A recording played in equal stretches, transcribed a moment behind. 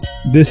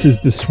This is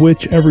the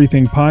Switch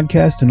Everything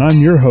podcast, and I'm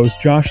your host,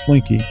 Josh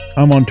Linky.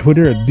 I'm on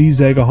Twitter at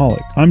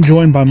TheZagaholic. I'm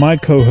joined by my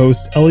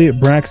co-host,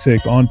 Elliott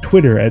Braxick, on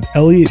Twitter at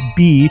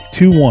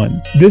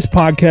ElliottB21. This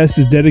podcast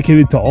is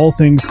dedicated to all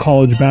things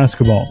college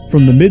basketball,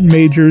 from the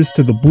mid-majors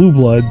to the blue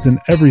bloods and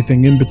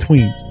everything in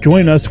between.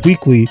 Join us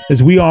weekly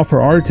as we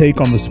offer our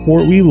take on the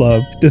sport we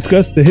love,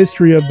 discuss the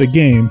history of the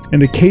game,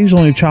 and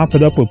occasionally chop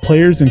it up with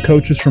players and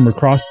coaches from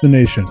across the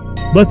nation.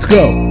 Let's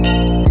go!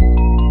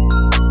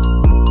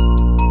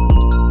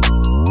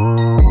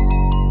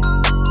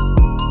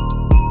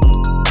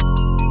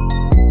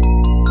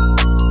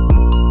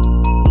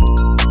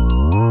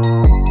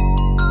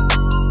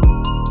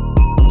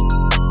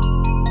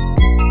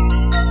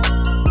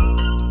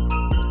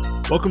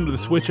 Welcome to the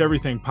Switch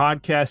Everything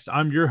podcast.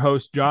 I'm your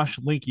host, Josh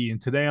Linky, and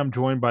today I'm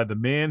joined by the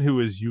man who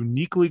is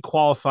uniquely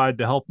qualified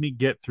to help me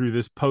get through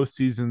this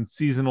postseason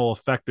seasonal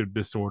affective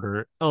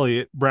disorder,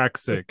 Elliott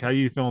Braxick. How are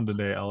you feeling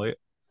today, Elliott?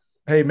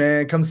 Hey,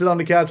 man, come sit on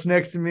the couch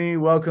next to me.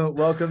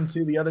 Welcome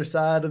to the other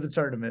side of the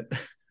tournament.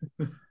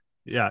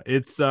 Yeah,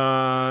 it's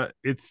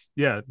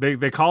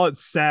they call it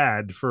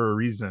sad for a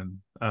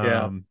reason.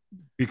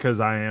 Because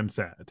I am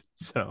sad.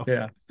 So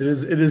yeah, it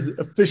is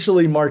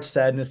officially March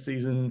Sadness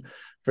season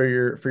for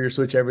your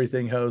Switch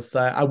Everything hosts.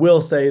 I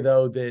will say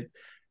though that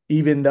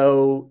even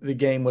though the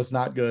game was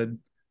not good,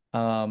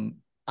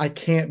 I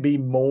can't be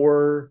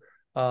more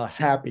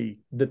happy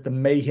that the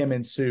mayhem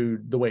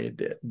ensued the way it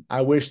did.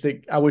 I wish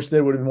there would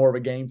have been more of a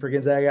game for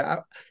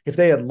Gonzaga. If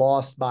they had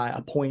lost by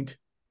a point,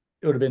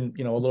 it would have been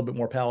a little bit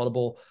more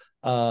palatable.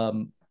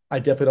 I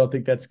definitely don't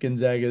think that's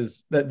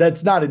Gonzaga's.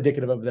 That's not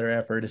indicative of their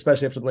effort,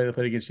 especially after the way they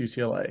played against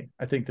UCLA.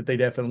 I think that they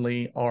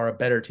definitely are a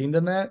better team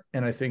than that,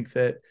 and I think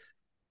that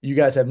you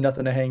guys have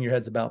nothing to hang your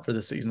heads about for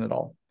this season at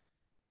all.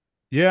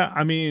 Yeah,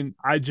 I mean,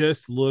 I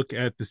just look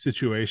at the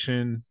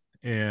situation,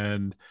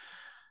 and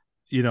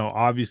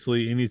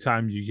obviously,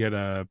 anytime you get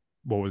a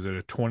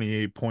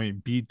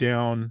 28-point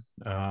beatdown,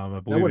 I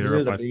believe they were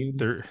up by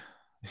 30.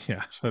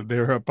 Yeah, they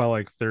were up by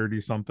like 30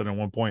 something at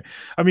one point.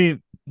 I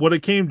mean, what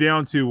it came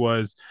down to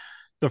was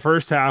the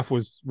first half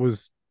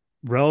was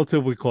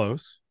relatively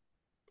close.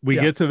 We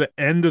get to the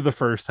end of the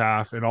first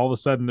half, and all of a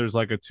sudden there's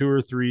like a 2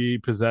 or 3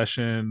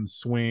 possession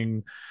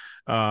swing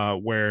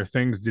where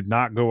things did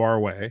not go our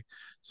way.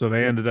 So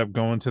they ended up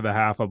going to the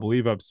half, I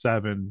believe, up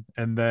 7.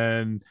 And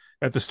then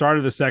at the start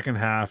of the second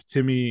half,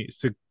 Timme,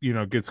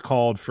 gets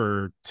called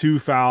for 2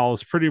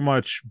 fouls, pretty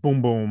much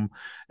boom, boom.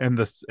 And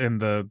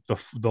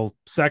the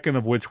second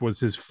of which was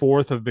his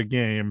 4th of the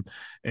game,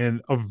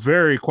 and a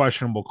very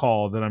questionable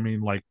call that, I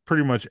mean, like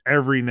pretty much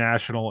every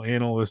national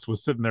analyst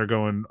was sitting there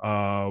going,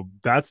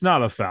 that's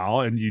not a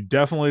foul. And you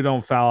definitely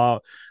don't foul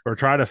out or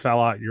try to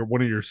foul out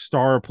one of your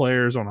star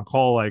players on a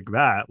call like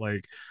that.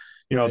 Like,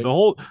 right.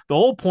 The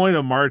whole point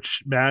of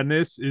March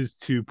Madness is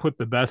to put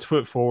the best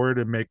foot forward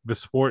and make the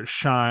sport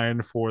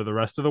shine for the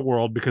rest of the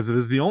world, because it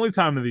is the only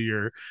time of the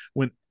year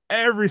when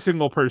every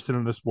single person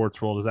in the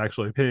sports world is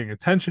actually paying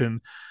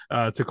attention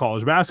to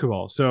college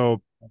basketball.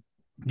 So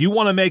you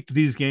want to make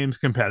these games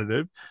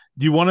competitive.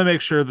 You want to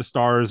make sure the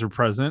stars are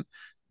present.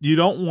 You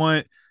don't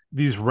want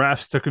these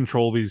refs to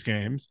control these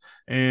games.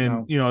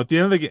 And, at the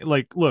end of the game,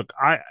 like, look,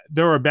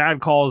 there were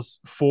bad calls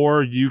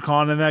for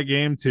UConn in that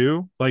game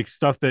too. Like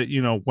stuff that,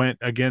 went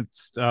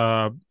against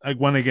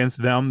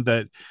them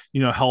that,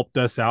 helped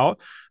us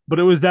out, but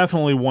it was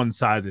definitely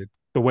one-sided.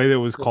 The way that it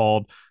was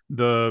called,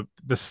 the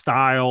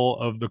style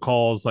of the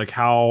calls, like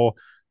how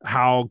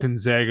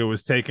Gonzaga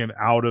was taken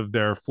out of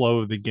their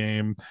flow of the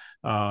game,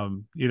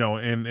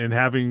 and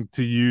having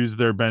to use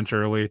their bench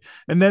early.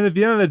 And then at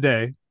the end of the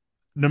day,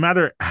 no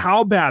matter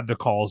how bad the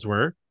calls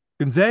were,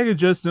 Gonzaga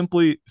just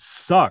simply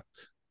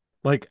sucked.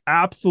 Like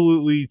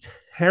absolutely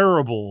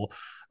terrible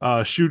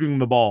shooting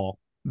the ball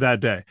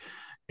that day.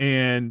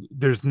 And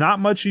there's not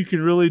much you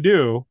can really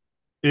do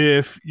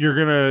if you're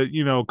going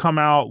to, come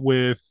out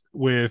with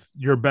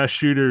your best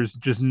shooters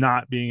just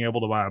not being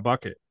able to buy a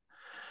bucket.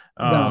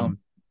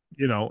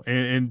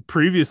 And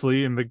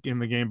previously in the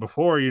game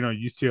before,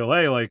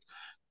 UCLA, like,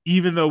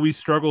 even though we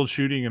struggled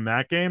shooting in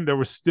that game, there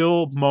were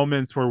still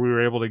moments where we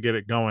were able to get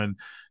it going.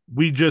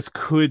 We just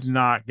could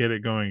not get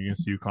it going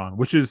against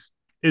UConn,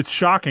 it's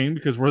shocking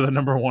because we're the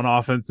number 1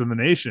 offense in the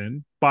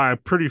nation by a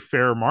pretty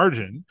fair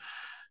margin.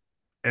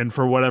 And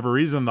for whatever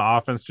reason, the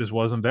offense just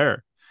wasn't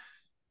there.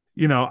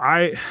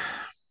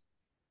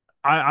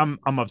 I'm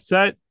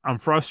upset. I'm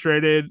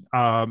frustrated.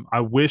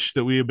 I wish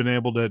that we had been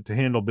able to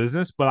handle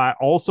business, but I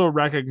also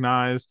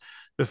recognize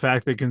the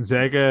fact that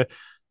Gonzaga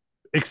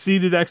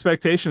exceeded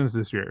expectations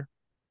this year.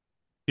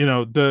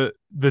 The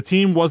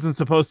team wasn't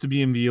supposed to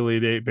be in the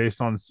Elite Eight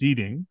based on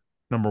seeding,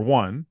 number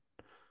 1.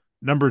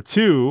 Number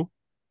 2,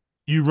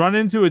 you run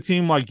into a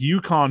team like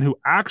UConn, who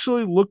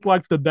actually looked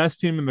like the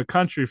best team in the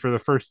country for the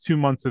first 2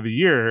 months of the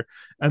year,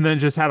 and then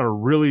just had a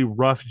really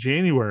rough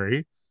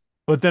January,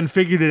 but then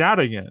figured it out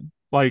again.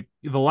 Like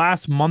the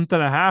last month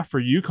and a half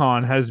for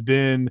UConn has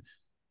been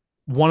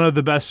one of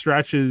the best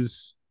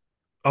stretches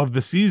of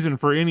the season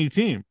for any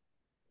team.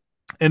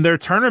 And their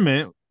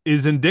tournament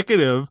is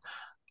indicative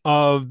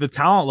of the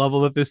talent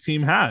level that this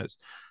team has.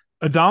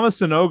 Adama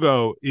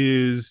Sanogo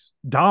is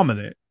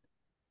dominant.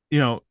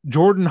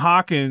 Jordan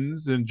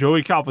Hawkins and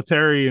Joey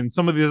Calcaterra and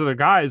some of these other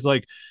guys,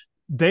 like,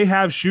 they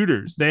have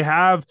shooters. They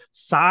have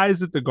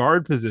size at the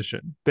guard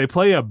position. They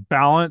play a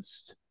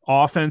balanced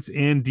offense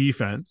and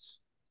defense,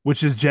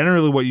 which is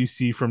generally what you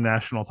see from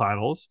national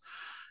titles.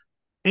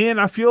 And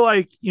I feel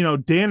like,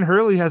 Dan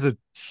Hurley has a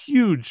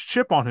huge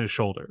chip on his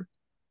shoulder.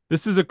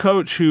 This is a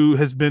coach who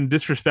has been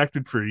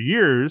disrespected for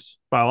years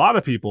by a lot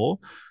of people.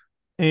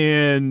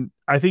 And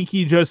I think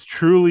he just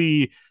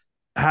truly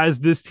has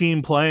this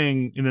team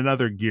playing in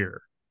another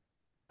gear.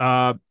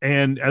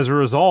 And as a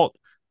result,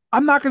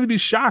 I'm not going to be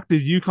shocked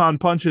if UConn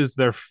punches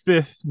their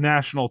fifth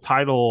national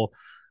title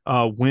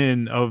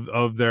win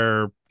of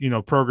their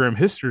program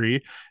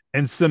history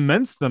and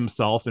cements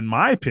themselves, in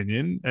my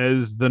opinion,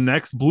 as the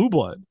next blue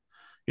blood.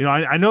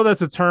 I know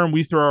that's a term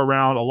we throw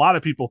around. A lot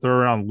of people throw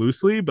around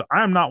loosely, but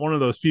I am not one of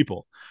those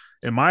people.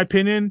 In my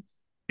opinion,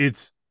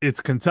 it's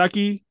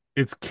Kentucky,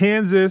 it's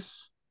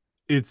Kansas,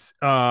 it's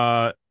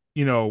North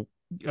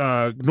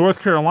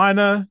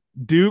Carolina,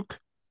 Duke,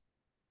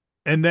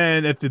 and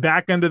then at the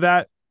back end of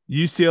that,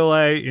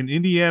 UCLA and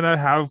Indiana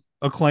have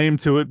a claim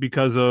to it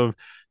because of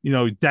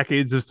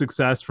decades of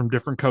success from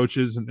different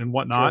coaches and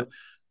whatnot.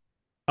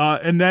 Sure.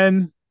 And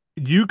then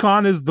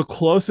UConn is the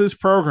closest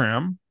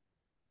program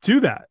to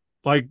that.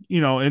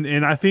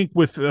 And I think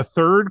with a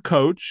third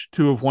coach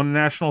to have won a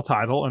national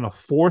title in a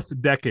fourth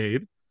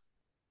decade,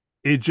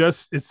 it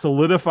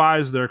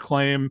solidifies their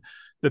claim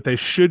that they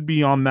should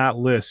be on that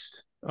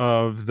list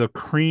of the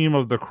cream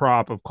of the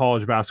crop of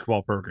college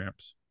basketball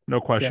programs. No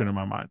question in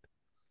my mind.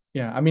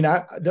 Yeah. I mean,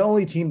 the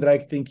only team that I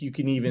think you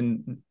can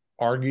even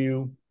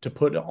argue to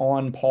put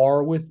on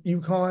par with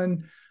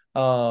UConn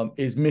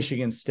is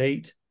Michigan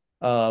State.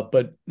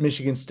 But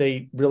Michigan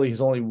State really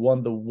has only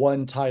won the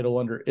one title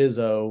under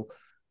Izzo.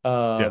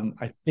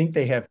 I think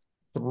they have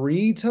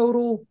 3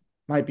 total,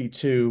 might be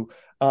 2.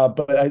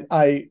 But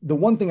the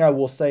one thing I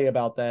will say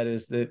about that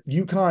is that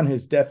UConn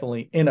has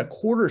definitely, in a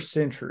quarter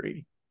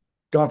century,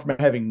 gone from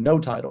having no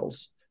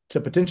titles to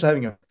potentially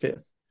having a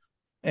 5th.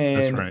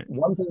 And right.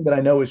 One thing that I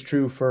know is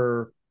true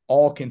for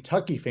all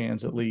Kentucky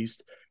fans, at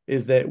least,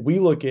 is that we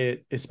look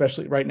at,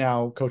 especially right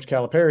now, Coach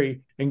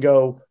Calipari, and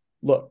go,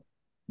 look,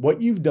 what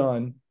you've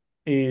done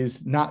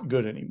is not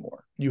good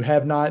anymore. You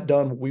have not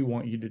done what we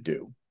want you to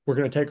do. We're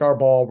going to take our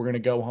ball. We're going to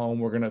go home.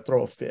 We're going to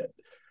throw a fit.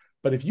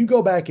 But if you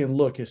go back and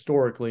look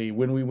historically,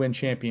 when we win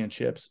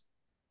championships,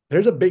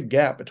 there's a big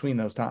gap between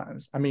those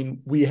times. I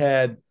mean, we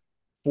had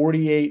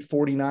 48,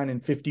 49,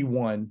 and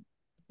 51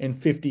 and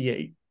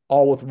 58,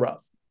 all with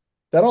Rupp.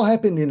 That all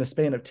happened in a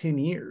span of 10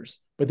 years,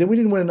 but then we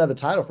didn't win another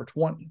title for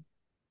 20.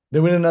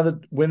 Then win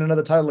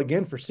another title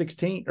again for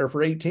 16 or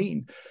for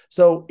 18.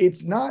 So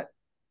it's not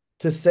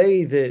to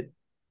say that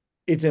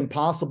it's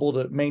impossible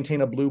to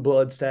maintain a blue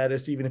blood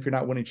status, even if you're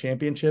not winning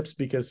championships,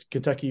 because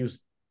Kentucky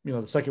was,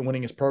 the second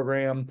winningest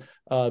program.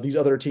 These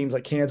other teams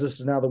like Kansas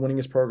is now the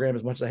winningest program,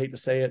 as much as I hate to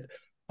say it.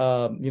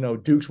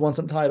 Duke's won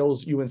some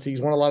titles.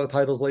 UNC's won a lot of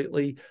titles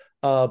lately.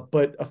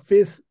 But a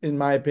 5th, in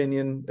my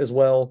opinion, as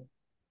well,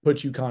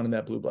 puts UConn in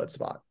that blue blood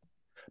spot.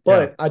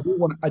 But yeah.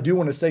 I do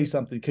want to say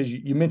something, because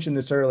you mentioned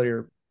this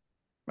earlier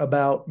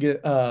about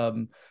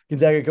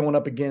Gonzaga going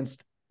up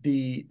against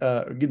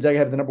Gonzaga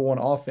having the number 1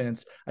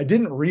 offense. I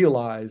didn't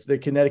realize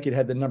that Connecticut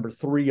had the number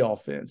 3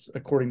 offense,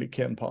 according to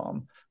Ken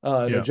Palm,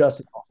 an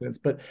adjusted offense,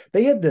 but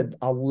they had the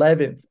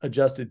 11th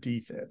adjusted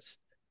defense.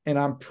 And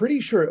I'm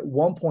pretty sure at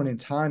one point in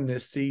time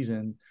this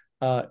season,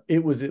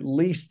 it was at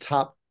least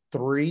top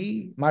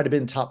 3, might have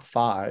been top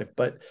 5,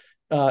 but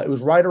it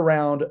was right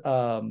around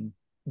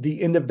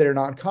the end of their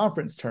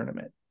non-conference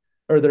tournament,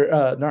 or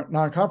their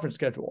non-conference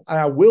schedule. And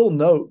I will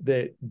note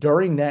that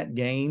during that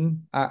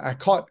game, I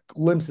caught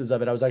glimpses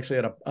of it. I was actually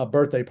at a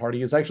birthday party.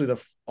 It was actually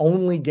the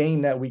only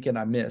game that weekend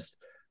I missed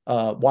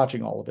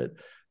watching all of it.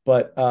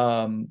 But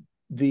an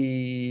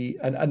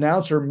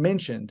announcer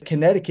mentioned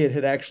Connecticut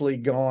had actually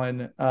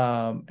gone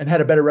and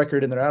had a better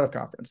record in their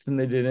out-of-conference than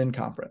they did in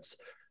conference.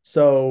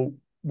 So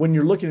when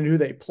you're looking at who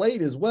they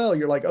played as well,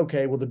 you're like,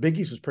 okay, well, the Big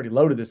East was pretty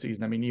loaded this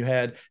season. I mean, you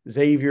had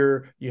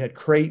Xavier, you had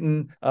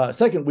Creighton,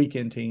 second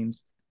weekend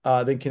teams.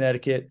 Then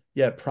Connecticut,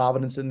 you had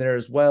Providence in there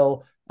as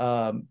well.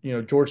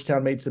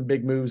 Georgetown made some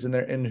big moves in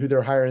there and who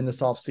they're hiring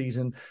this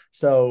offseason.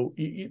 So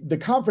the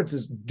conference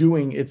is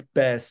doing its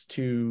best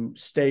to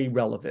stay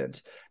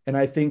relevant. And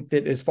I think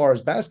that as far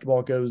as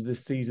basketball goes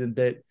this season,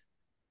 that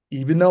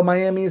even though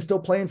Miami is still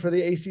playing for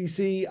the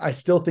ACC, I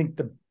still think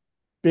the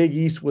Big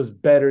East was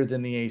better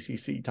than the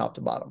ACC top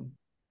to bottom.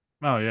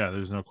 Oh, yeah,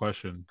 there's no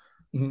question.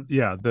 Mm-hmm.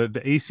 Yeah, the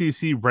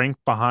ACC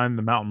ranked behind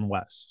the Mountain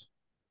West.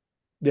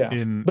 Yeah,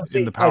 in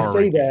the I power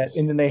say rankings. that,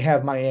 and then they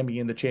have Miami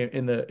in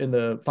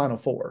the Final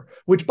Four.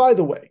 Which, by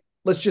the way,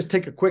 let's just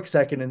take a quick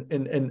second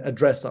and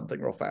address something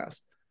real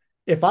fast.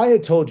 If I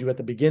had told you at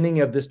the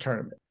beginning of this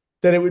tournament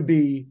that it would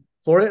be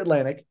Florida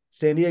Atlantic,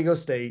 San Diego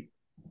State,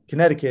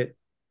 Connecticut,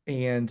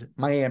 and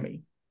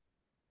Miami,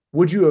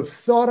 would you have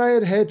thought I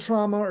had head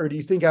trauma, or do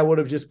you think I would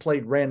have just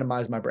played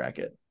randomized my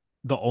bracket?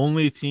 the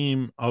only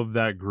team of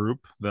that group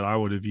that I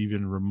would have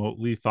even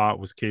remotely thought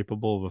was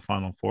capable of a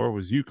Final Four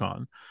was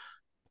UConn.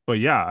 But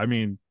yeah, I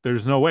mean,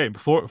 there's no way.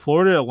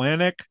 Florida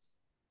Atlantic,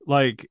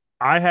 like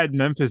I had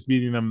Memphis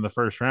beating them in the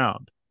first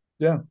round.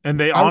 Yeah. And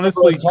they I remember us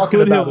honestly talking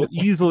could have about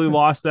it. easily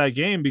lost that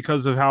game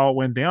because of how it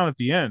went down at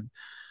the end.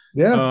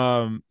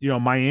 Yeah.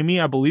 Miami,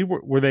 I believe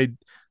were they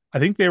I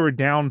think they were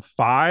down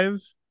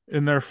 5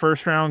 in their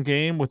first round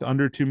game with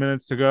under 2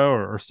 minutes to go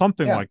or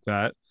something Yeah. like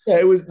that. Yeah,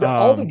 it was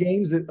all the Um,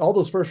 games that all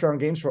those first round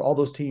games for all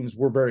those teams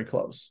were very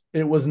close.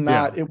 It was yeah.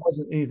 not, it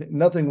wasn't anything,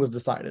 nothing was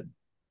decided.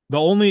 The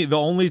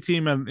only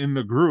team in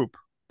the group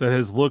that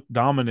has looked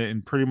dominant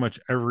in pretty much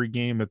every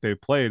game that they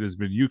played has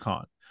been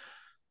UConn.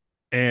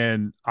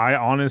 And I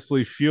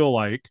honestly feel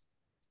like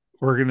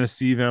we're going to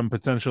see them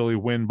potentially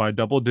win by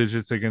double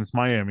digits against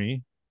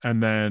Miami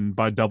and then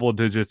by double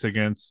digits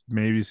against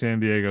maybe San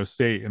Diego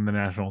State in the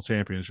national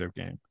championship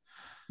game.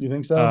 You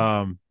think so?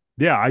 Um,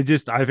 yeah, I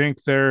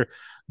think they're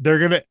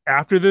gonna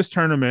after this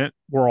tournament,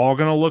 we're all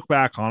gonna look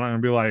back on it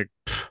and be like,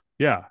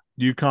 yeah,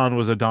 UConn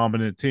was a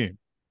dominant team.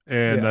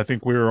 And Yeah. I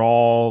think we were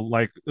all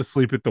like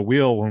asleep at the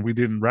wheel when we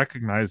didn't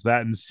recognize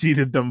that and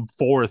seeded them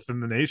fourth in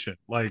the nation.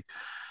 Like,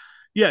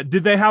 yeah,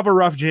 did they have a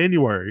rough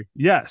January?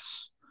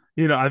 Yes.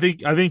 I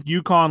think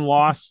UConn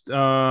lost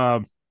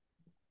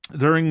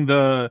during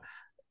the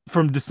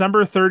from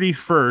December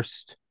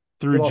 31st They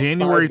through lost five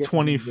January games in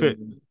 25th.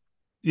 January.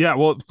 Yeah,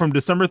 well, from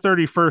December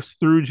 31st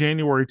through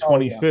January Oh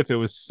yeah. 25th, it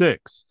was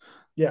 6.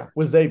 Yeah.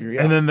 With Xavier.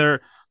 And Yeah. then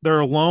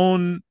their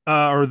lone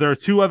or their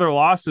two other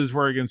losses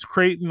were against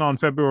Creighton on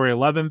February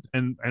 11th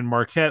and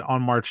Marquette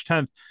on March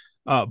 10th.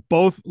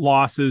 Both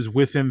losses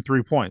within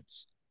 3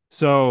 points.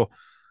 So,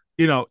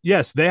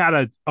 yes, they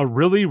had a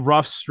really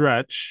rough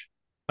stretch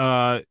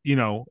at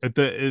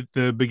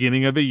the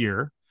beginning of the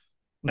year.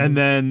 And Mhm.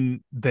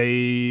 then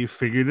they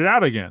figured it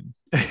out again.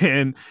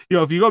 And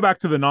if you go back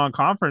to the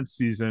non-conference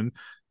season,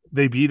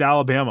 they beat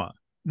Alabama.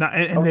 Now,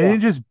 and Oh they yeah.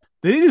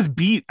 didn't just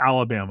beat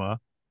Alabama.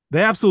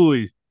 They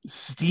absolutely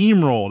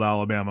steamrolled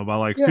Alabama by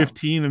like Yeah.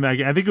 15 in that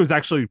game. I think it was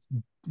actually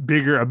a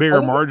bigger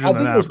margin I than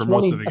think it that was for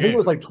most of 20, the I think it game.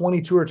 was like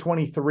 22 or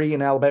 23,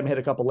 and Alabama hit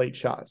a couple late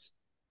shots.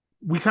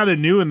 We kind of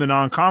knew in the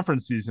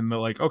non-conference season that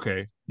like,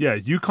 okay, yeah,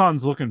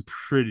 UConn's looking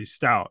pretty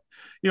stout.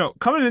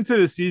 Coming into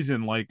the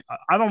season, like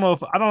I don't know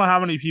how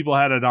many people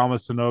had Adama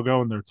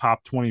Sanogo in their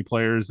top 20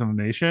 players in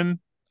the nation.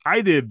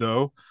 I did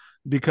though,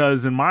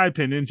 because in my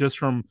opinion, just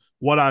from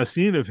what I've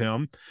seen of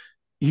him,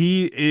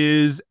 he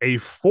is a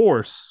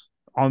force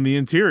on the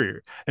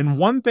interior. And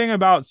one thing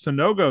about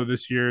Sanogo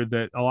this year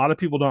that a lot of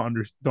people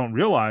don't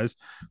realize,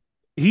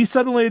 he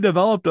suddenly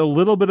developed a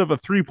little bit of a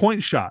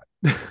 3-point shot.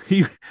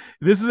 he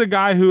This is a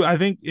guy who I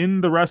think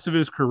in the rest of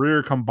his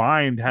career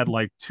combined had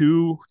like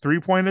 2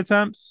 3-point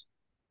attempts.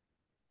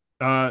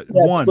 Yeah, I just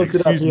One, looked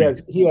it up.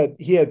 excuse me.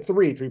 He had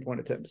 3 3-point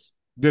attempts.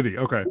 Did he?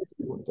 Okay. 3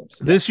 3-point attempts.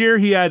 Yeah. This year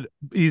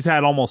he's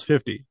had almost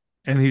 50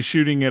 and he's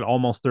shooting at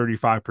almost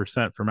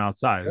 35% from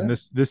outside. And Yeah.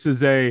 this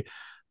is a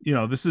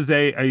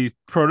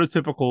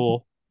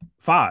prototypical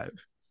five.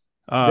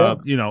 Yeah.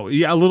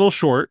 Yeah, a little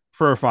short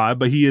for a five,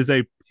 but he is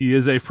a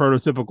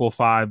prototypical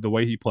five the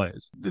way he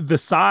plays. The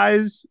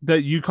size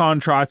that UConn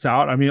trots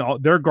out, I mean,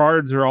 their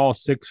guards are all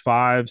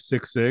 6'5",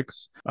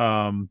 6'6".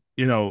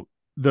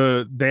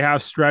 They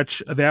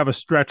have a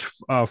stretch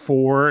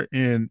four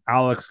in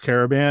Alex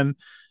Caravan,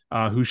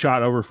 who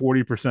shot over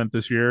 40%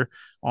 this year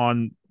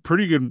on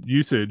pretty good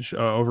usage,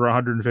 over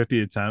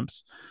 150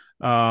 attempts.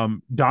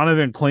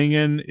 Donovan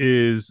Clingan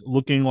is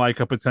looking like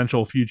a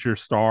potential future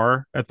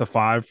star at the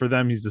five for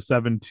them. He's a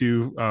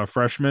 7'2"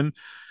 freshman.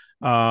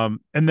 And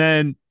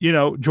then,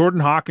 Jordan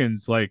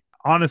Hawkins, like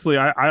honestly,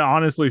 I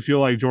honestly feel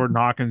like Jordan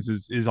Hawkins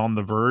is on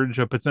the verge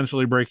of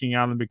potentially breaking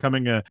out and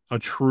becoming a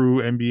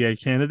true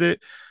NBA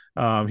candidate.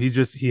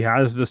 He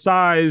has the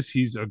size.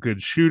 He's a good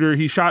shooter.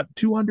 He shot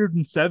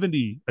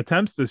 270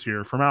 attempts this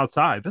year from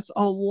outside. That's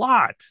a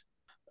lot.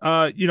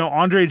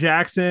 Andre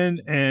Jackson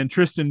and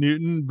Tristan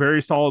Newton,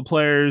 very solid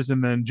players,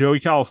 and then Joey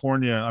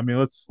California. I mean,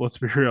 let's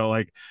be real.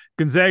 Like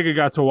Gonzaga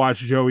got to watch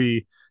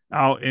Joey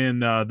out in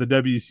the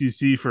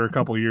WCC for a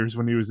couple years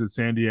when he was at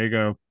San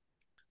Diego,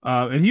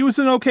 and he was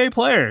an okay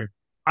player.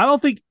 I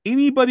don't think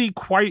anybody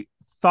quite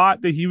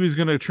thought that he was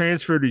going to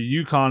transfer to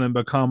UConn and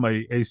become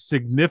a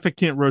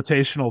significant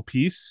rotational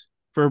piece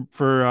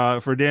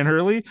for Dan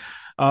Hurley,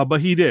 but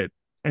he did,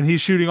 and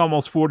he's shooting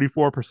almost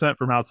 44%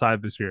 from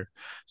outside this year.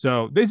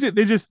 So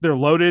they're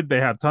loaded. They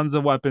have tons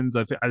of weapons.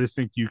 I just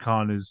think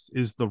UConn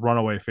is the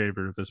runaway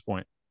favorite at this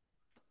point.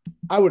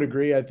 I would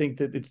agree. I think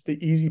that it's the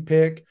easy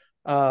pick.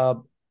 Uh,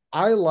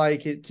 I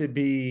like it to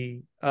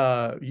be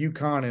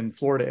UConn and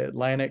Florida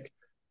Atlantic.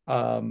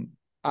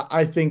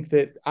 I think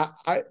that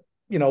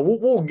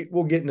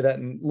we'll get into that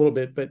in a little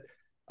bit, but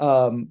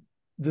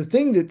the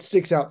thing that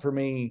sticks out for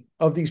me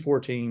of these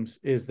four teams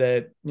is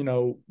that you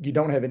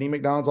don't have any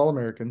McDonald's All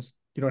Americans.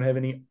 You don't have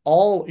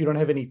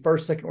any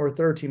first, second, or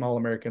third team All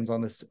Americans on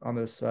this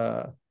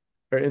or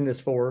in this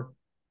four,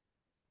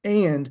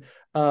 and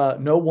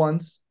no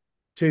ones,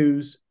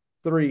 twos,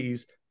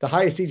 threes. The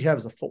highest seed you have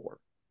is a 4.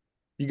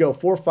 You go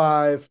 4,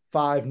 5,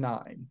 5,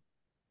 9.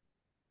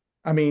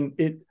 I mean,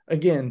 it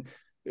again,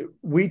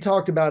 we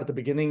talked about at the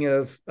beginning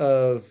of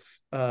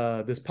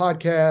this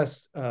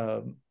podcast,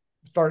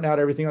 starting out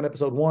everything on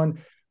episode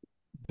one.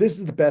 This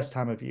is the best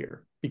time of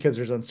year because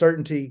there's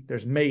uncertainty,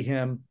 there's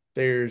mayhem,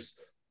 there's,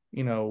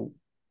 you know,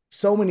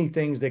 so many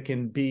things that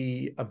can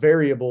be a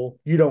variable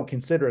you don't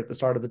consider at the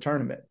start of the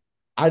tournament.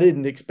 I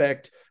didn't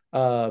expect,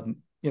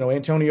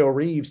 Antonio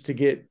Reeves to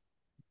get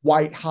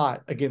white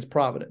hot against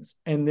Providence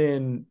and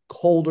then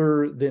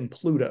colder than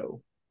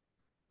Pluto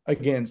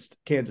against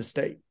Kansas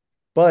State.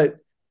 But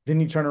then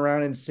you turn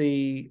around and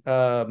see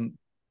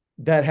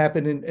that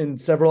happened in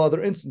several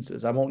other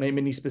instances. I won't name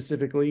any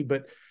specifically,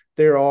 but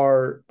there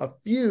are a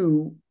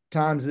few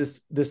times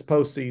this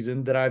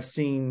postseason that I've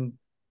seen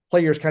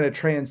players kind of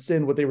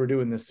transcend what they were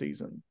doing this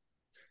season.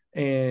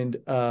 And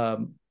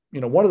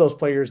one of those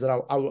players that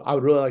I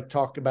would really like to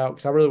talk about,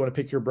 because I really want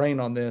to pick your brain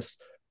on this,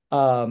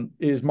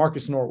 is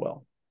Marcus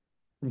Norwell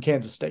from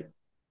Kansas State.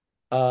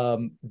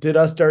 Did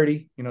us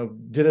dirty,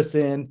 did us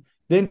in,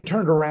 then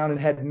turned around and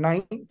had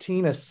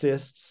 19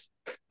 assists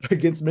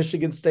against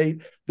Michigan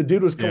State. The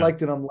dude was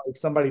collecting them like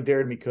somebody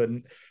dared me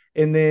couldn't.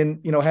 And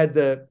then, had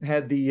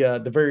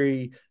the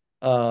very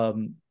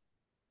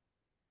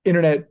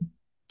internet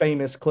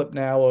famous clip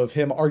now of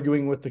him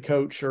arguing with the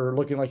coach, or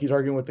looking like he's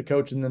arguing with the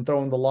coach, and then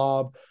throwing the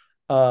lob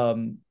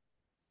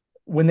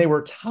when they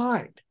were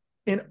tied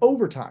in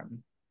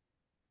overtime.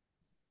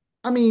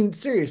 I mean,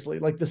 seriously,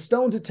 like the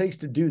stones it takes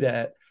to do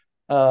that.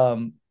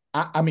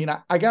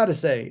 I got to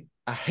say,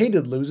 I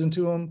hated losing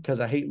to him because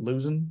I hate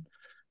losing.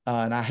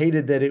 And I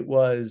hated that it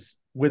was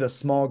with a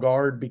small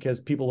guard,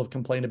 because people have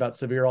complained about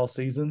Severe all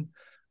season.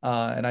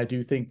 And I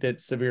do think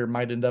that Severe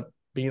might end up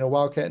being a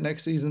Wildcat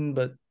next season,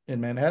 but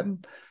in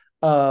Manhattan.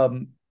 But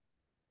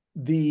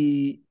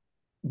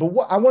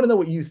I want to know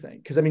what you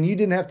think, because I mean, you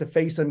didn't have to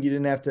face him, you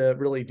didn't have to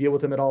really deal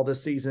with him at all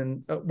this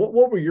season.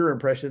 What were your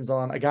impressions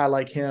on a guy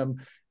like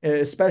him,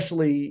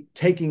 especially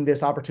taking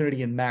this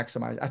opportunity and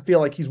maximize? I feel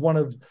like he's one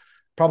of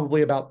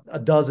probably about a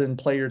dozen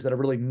players that have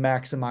really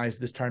maximized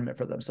this tournament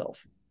for themselves.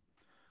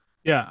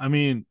 Yeah, I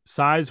mean,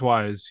 size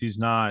wise, he's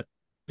not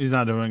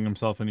doing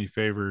himself any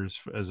favors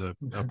as a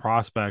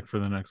prospect for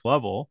the next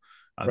level.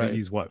 I think Right.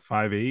 he's what,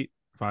 5'8",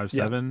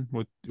 5'7",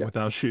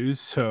 without shoes.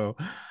 So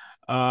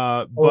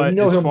Oh, but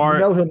as far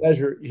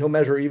he'll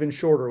measure even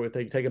shorter when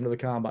they take him to the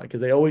combine,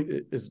 because they always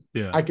is.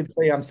 yeah, I could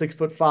say I'm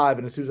 6'5",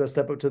 and as soon as I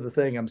step up to the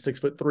thing, I'm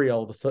 6'3"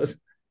 all of a sudden.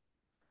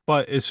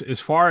 but as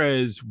far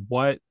as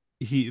what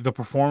the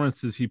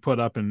performances he put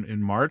up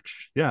in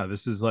March, yeah,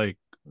 this is like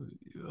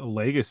a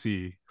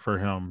legacy for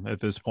him at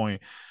this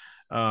point.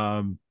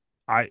 Um,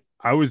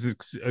 I was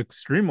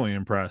extremely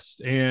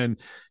impressed, and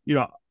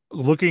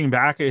looking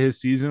back at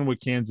his season with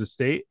Kansas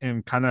State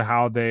and kind of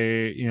how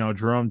they,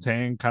 Jerome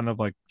Tang kind of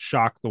like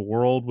shocked the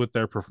world with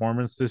their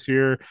performance this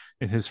year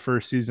in his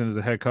first season as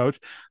a head coach.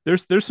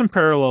 There's some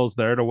parallels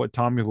there to what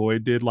Tommy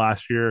Lloyd did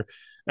last year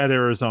at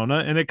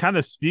Arizona, and it kind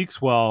of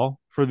speaks well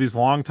for these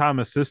longtime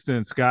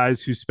assistants,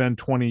 guys who spend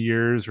 20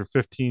 years or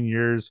 15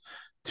 years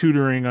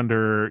tutoring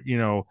under,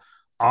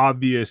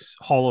 obvious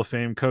Hall of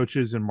Fame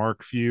coaches in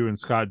Mark Few and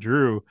Scott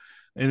Drew.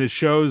 And it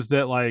shows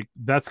that like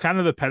that's kind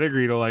of the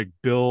pedigree to like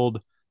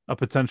build a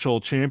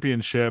potential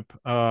championship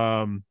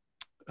program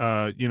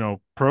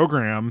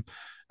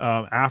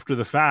after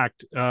the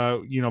fact,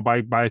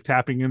 by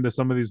tapping into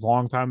some of these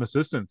longtime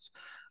assistants.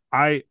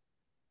 I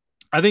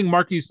think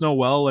Marquise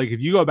Noel, like if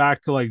you go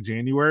back to like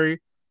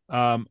January,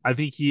 I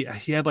think he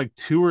had like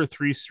 2 or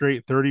 3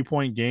 straight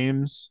 30-point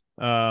games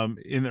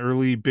in the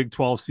early Big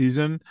 12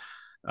 season.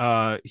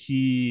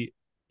 He,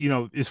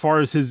 as far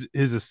as his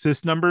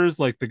assist numbers,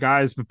 like the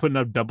guy's been putting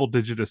up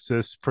double-digit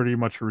assists pretty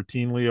much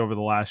routinely over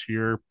the last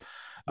year.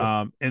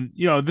 And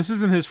this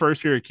isn't his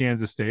first year at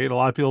Kansas State. A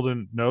lot of people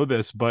didn't know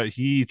this, but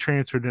he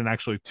transferred in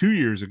actually 2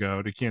 years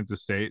ago to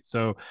Kansas State.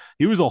 So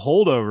he was a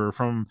holdover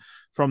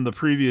from the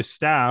previous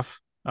staff,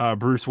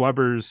 Bruce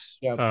Weber's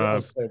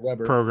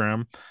Weber.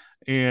 program.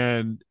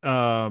 And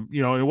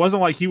it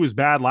wasn't like he was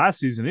bad last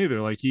season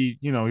either. Like he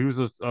was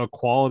a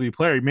quality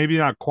player, maybe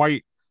not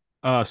quite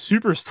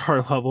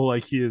superstar level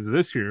like he is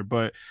this year,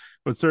 but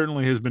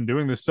certainly has been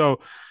doing this. So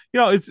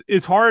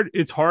it's hard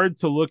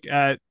to look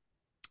at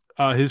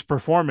his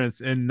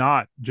performance and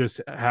not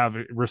just have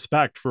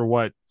respect for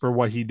what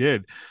he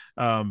did.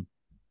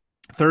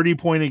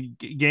 30-point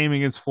game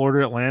against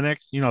Florida Atlantic,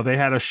 they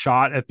had a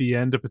shot at the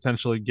end to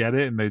potentially get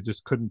it and they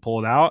just couldn't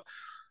pull it out.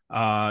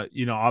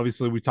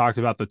 Obviously we talked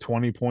about the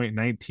 20-point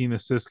 19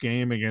 assist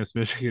game against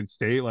Michigan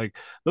State. Like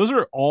those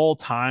are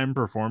all-time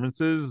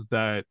performances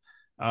that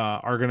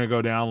are going to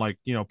go down. Like,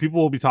 people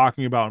will be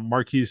talking about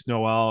Marquise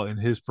Noel and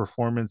his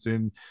performance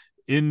in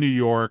New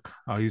York.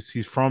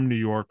 He's from New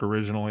York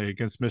originally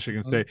against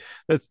Michigan State.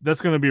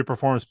 That's going to be a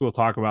performance people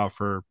talk about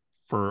for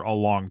a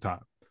long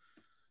time.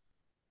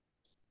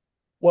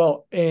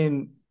 Well,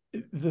 and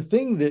the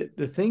thing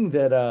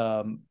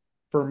that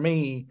for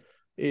me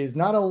is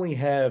not only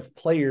have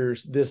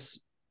players this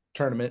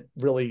tournament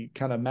really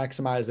kind of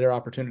maximize their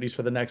opportunities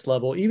for the next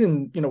level,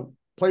 even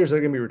players that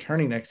are going to be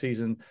returning next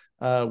season,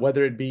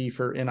 whether it be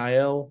for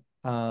NIL,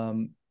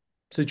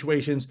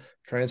 situations,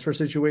 transfer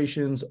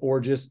situations, or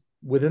just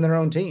within their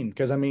own team.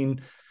 Because I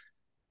mean,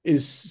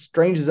 as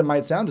strange as it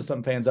might sound to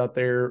some fans out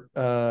there,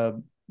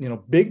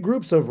 big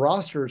groups of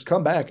rosters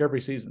come back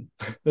every season.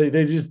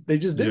 they just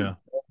do.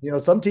 Yeah.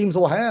 Some teams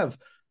will have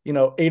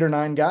 8 or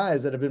 9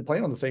 guys that have been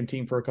playing on the same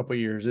team for a couple of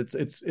years.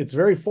 It's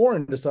very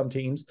foreign to some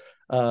teams.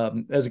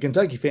 As a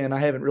Kentucky fan, I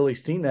haven't really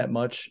seen that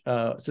much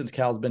since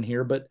Cal's been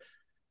here, but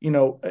you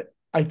know.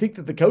 I think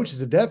that the coaches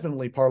have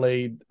definitely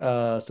parlayed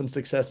some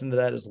success into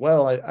that as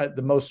well.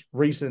 The most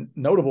recent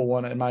notable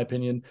one, in my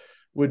opinion,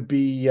 would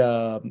be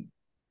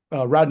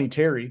Rodney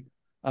Terry.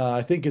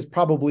 I think is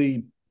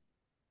probably,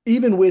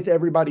 even with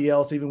everybody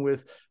else, even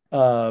with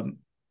Tobin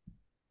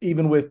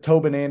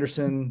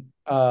Anderson,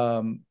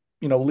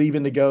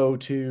 leaving to go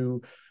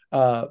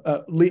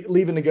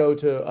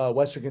to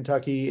Western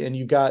Kentucky, and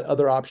you've got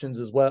other options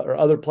as well, or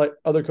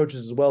other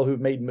coaches as well who've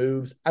made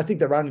moves. I think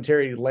that Rodney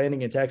Terry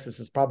landing in Texas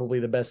is probably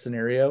the best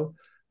scenario,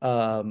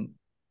 or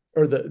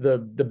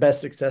the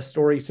best success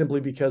story,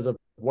 simply because of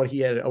what he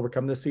had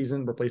overcome this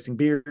season, replacing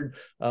Beard,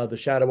 the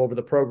shadow over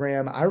the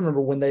program. I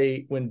remember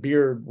when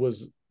Beard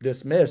was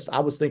dismissed,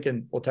 I was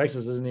thinking, well,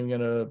 Texas isn't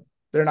even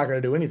they're not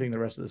going to do anything the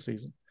rest of the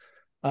season.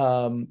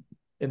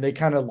 And they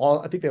kind of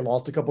lost. I think they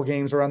lost a couple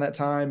games around that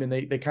time, and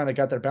they kind of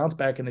got their bounce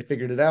back and they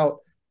figured it out.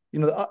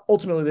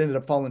 Ultimately they ended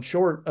up falling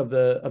short of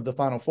the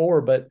Final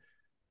Four, but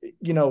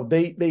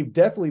they've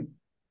definitely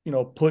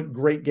put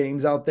great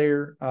games out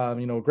there.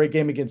 A great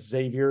game against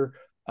Xavier,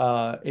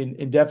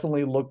 and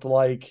definitely looked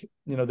like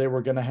they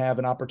were going to have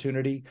an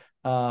opportunity.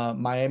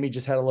 Miami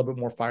just had a little bit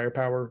more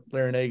firepower.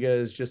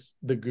 Larinaga is just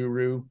the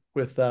guru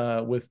with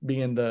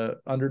being the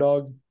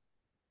underdog,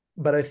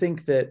 but I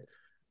think that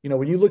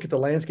when you look at the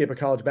landscape of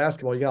college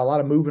basketball, you got a lot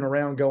of moving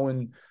around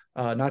going,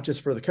 not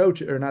just for the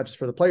coach or not just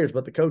for the players,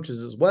 but the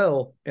coaches as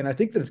well. And I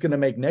think that it's going to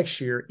make next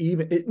year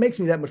it makes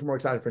me that much more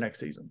excited for next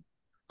season.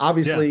 Yeah.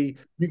 Obviously,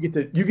 you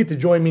get to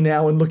join me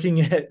now in looking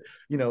at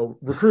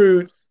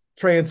recruits,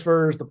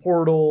 transfers, the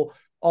portal,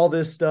 all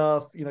this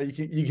stuff.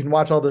 You can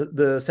watch all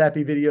the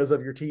sappy videos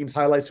of your team's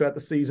highlights throughout the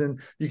season.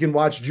 You can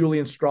watch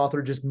Julian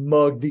Strother just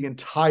mug the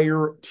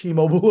entire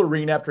T-Mobile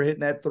arena after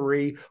hitting that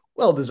three.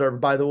 Well deserved,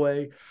 by the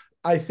way.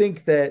 I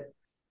think that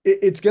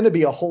it's going to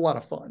be a whole lot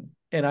of fun.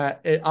 And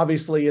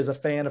obviously, as a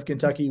fan of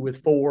Kentucky,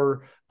 with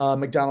 4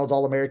 McDonald's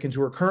All-Americans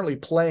who are currently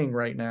playing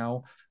right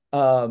now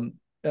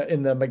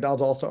in the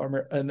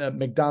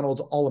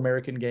McDonald's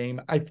All-American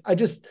game,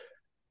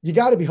 you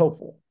got to be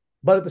hopeful.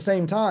 But at the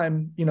same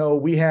time,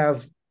 we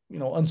have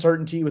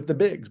uncertainty with the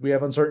bigs. We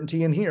have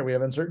uncertainty in here. We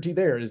have uncertainty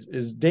there.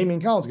 Is Damian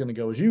Collins going to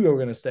go? Is Hugo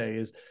going to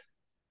stay?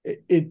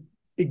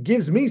 It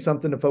gives me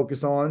something to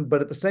focus on.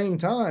 But at the same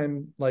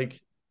time, like,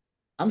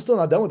 I'm still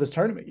not done with this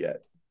tournament yet.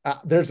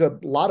 There's a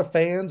lot of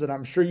fans, and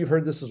I'm sure you've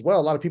heard this as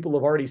well. A lot of people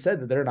have already said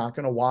that they're not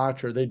going to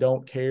watch or they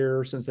don't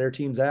care since their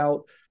team's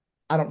out.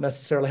 I don't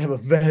necessarily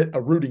have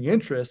a rooting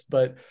interest,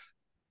 but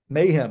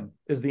mayhem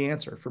is the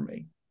answer for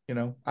me.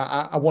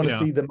 I want to Yeah.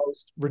 see the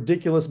most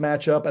ridiculous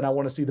matchup, and I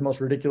want to see the most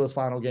ridiculous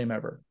final game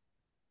ever.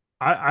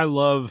 I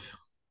love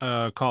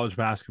college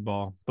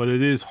basketball, but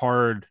it is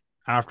hard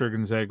after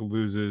Gonzaga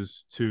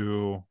loses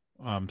to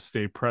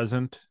stay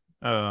present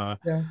Yeah,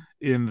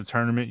 in the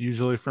tournament,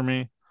 usually for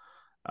me.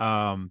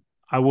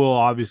 I will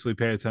obviously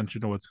pay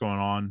attention to what's going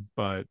on,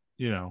 but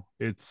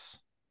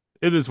it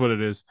is what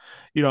it is.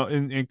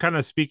 And kind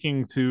of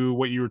speaking to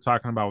what you were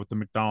talking about with the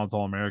McDonald's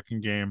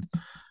All-American game,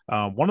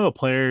 one of the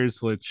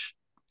players, which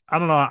I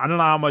don't know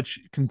how much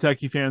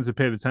Kentucky fans have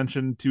paid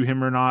attention to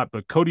him or not,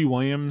 but Cody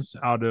Williams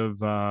out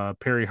of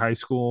Perry High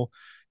School,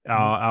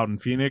 out in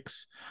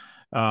Phoenix.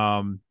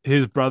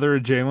 His brother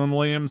Jalen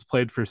Williams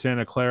played for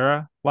Santa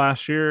Clara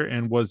last year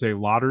and was a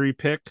lottery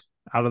pick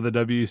out of the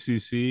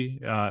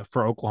WCC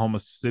for Oklahoma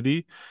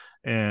City.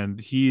 And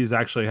he's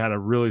actually had a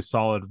really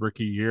solid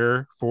rookie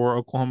year for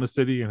Oklahoma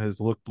City and has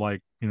looked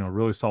like,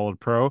 really solid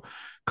pro.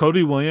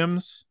 Cody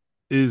Williams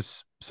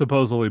is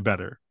supposedly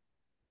better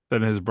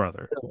than his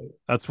brother.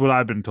 That's what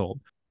I've been told.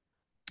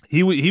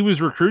 He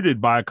was recruited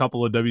by a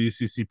couple of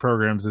WCC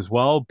programs as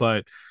well,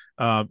 but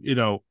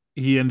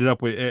he ended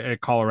up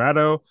at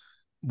Colorado,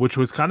 which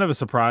was kind of a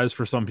surprise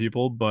for some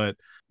people. But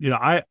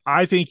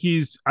I think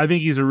he's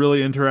a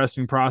really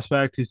interesting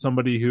prospect. He's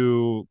somebody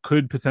who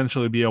could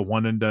potentially be a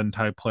one and done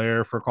type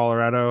player for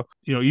Colorado.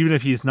 Even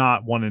if he's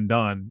not one and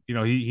done,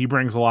 he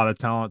brings a lot of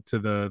talent to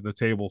the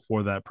table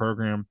for that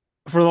program.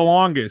 For the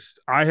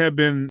longest, I have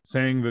been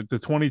saying that the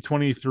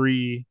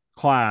 2023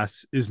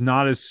 class is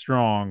not as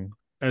strong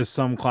as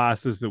some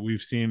classes that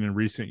we've seen in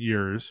recent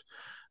years.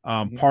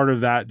 Mhm. Part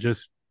of that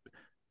just,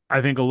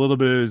 I think, a little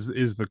bit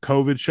is the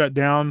COVID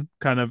shutdown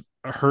kind of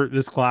hurt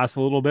this class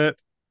a little bit.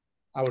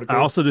 I would I agree.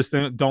 also just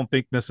don't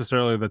think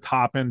necessarily the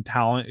top end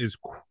talent is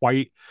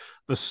quite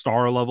the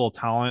star level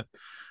talent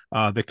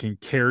that can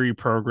carry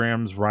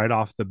programs right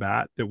off the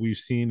bat that we've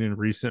seen in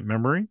recent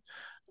memory.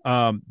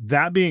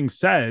 That being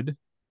said,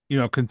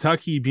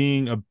 Kentucky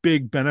being a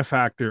big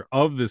benefactor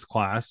of this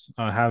class,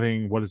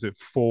 having, what is it,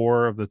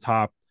 4 of the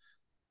top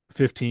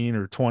 15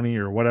 or 20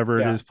 or whatever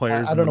it Yeah, is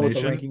players I in don't the know what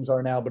the nation. rankings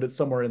are now, but it's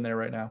somewhere in there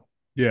right now.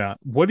 Yeah.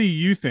 What do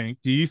you think?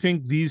 Do you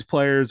think these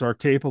players are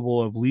capable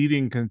of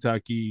leading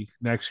Kentucky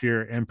next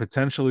year and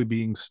potentially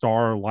being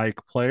star-like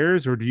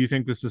players, or do you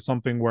think this is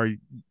something where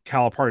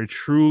Calipari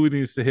truly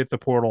needs to hit the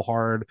portal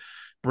hard,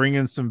 bring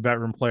in some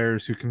veteran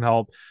players who can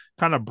help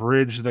kind of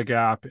bridge the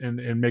gap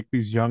and make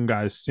these young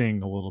guys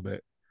sing a little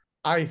bit?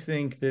 I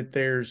think that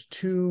there's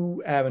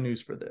two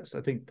avenues for this.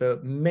 I think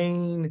the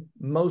main,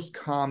 most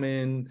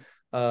common,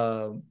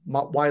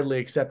 widely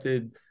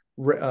accepted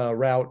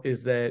route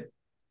is that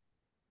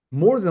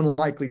more than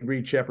likely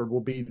Reed Shepherd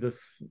will be the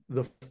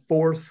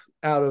fourth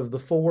out of the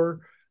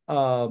four.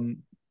 Um,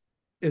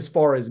 as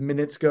far as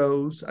minutes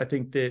goes, I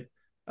think that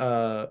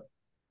uh,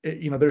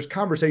 there's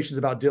conversations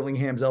about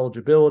Dillingham's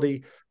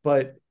eligibility,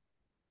 but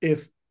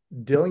if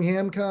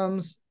Dillingham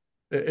comes,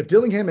 if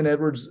Dillingham and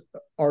Edwards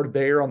are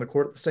there on the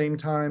court at the same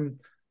time,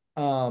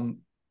 um,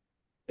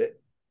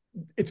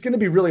 it's going to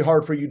be really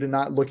hard for you to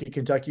not look at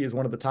Kentucky as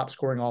one of the top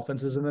scoring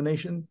offenses in the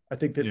nation. I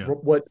think that Yeah.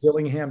 what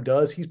Dillingham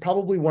does, he's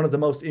probably one of the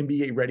most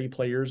NBA ready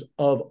players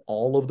of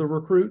all of the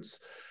recruits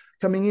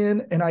coming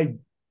in. And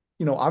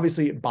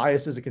obviously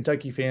biased as a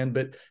Kentucky fan,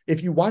 but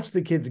if you watch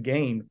the kid's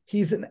game,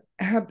 he's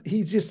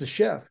just a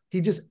chef. He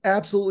just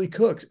absolutely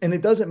cooks. And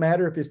it doesn't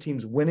matter if his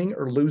team's winning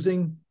or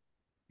losing.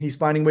 He's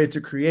finding ways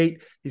to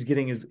create. He's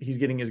getting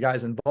his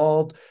guys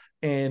involved.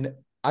 And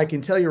I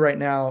can tell you right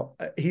now,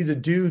 he's a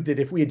dude that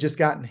if we had just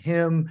gotten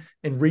him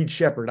and Reed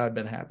Shepherd, I'd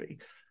been happy.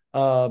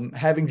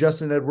 Having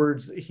Justin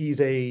Edwards, he's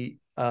a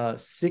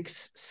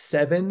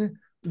 6'7"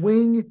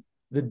 wing.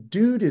 The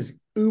dude is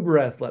uber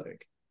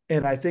athletic.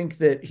 And I think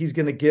that he's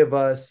going to give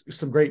us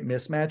some great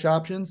mismatch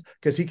options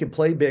because he can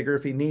play bigger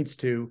if he needs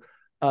to.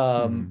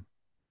 Mm-hmm.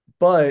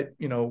 But,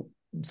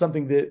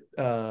 something that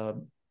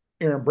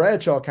Aaron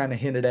Bradshaw kind of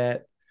hinted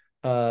at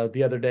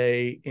the other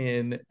day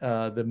in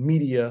the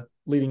media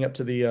leading up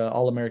to the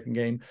All-American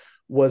game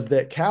was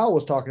that Cal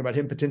was talking about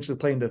him potentially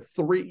playing the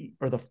 3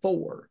 or the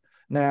 4.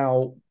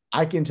 Now,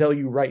 I can tell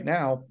you right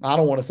now, I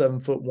don't want a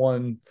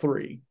 7'1"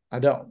 3. I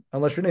don't.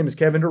 Unless your name is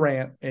Kevin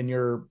Durant and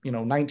you're,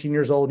 19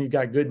 years old and you've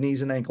got good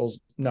knees and ankles.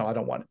 No, I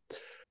don't want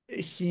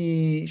it.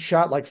 He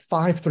shot like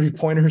 5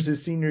 3-pointers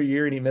his senior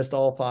year and he missed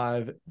all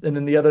 5. And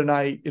then the other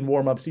night in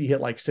warmups, he hit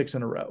like 6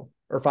 in a row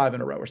or 5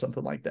 in a row or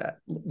something like that,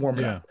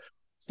 warming Yeah. up.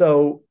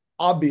 So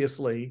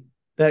obviously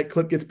that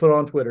clip gets put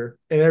on Twitter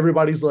and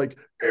everybody's like,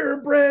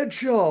 Aaron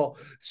Bradshaw,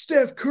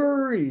 Steph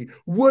Curry,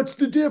 what's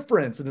the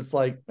difference? And it's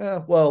like,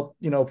 well,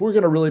 if we're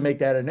going to really make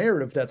that a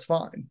narrative, that's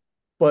fine.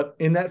 But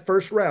in that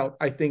first route,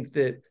 I think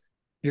that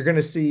you're going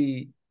to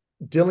see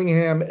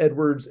Dillingham,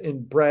 Edwards,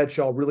 and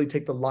Bradshaw really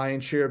take the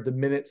lion's share of the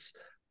minutes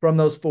from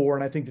those 4.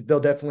 And I think that they'll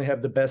definitely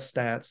have the best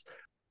stats.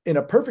 In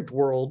a perfect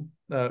world,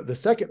 the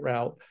second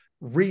route,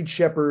 Reed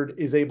Shepherd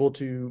is able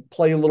to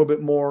play a little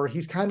bit more.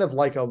 He's kind of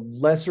like a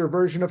lesser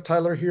version of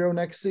Tyler Hero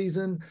next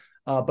season,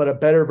 but a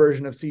better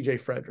version of CJ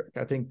Frederick.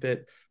 I think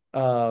that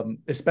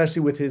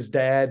especially with his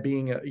dad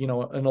being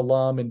an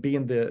alum and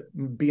being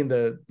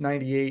the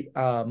 98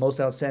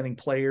 most outstanding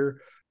player,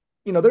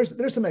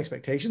 there's some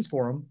expectations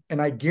for him. And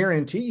I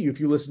guarantee you, if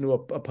you listen to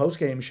a post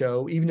game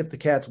show, even if the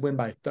Cats win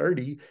by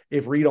 30,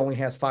 if Reed only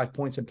has 5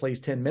 points and plays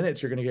 10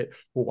 minutes, you're going to get,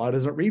 well, why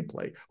doesn't Reed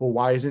play? Well,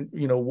 why isn't,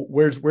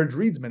 where's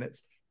Reed's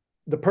minutes?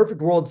 The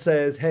perfect world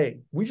says,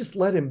 hey, we just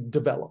let him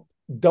develop.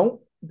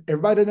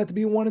 Everybody doesn't have to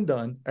be one and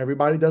done.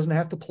 Everybody doesn't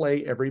have to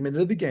play every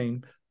minute of the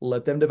game.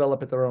 Let them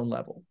develop at their own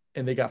level.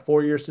 And they got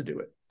 4 years to do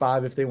it,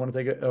 5 if they want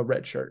to take a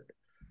red shirt.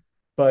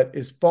 But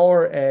as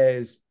far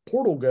as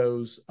portal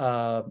goes,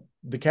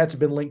 the Cats have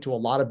been linked to a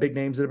lot of big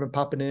names that have been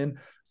popping in.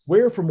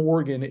 Ware from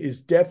Oregon is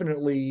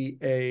definitely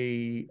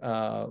a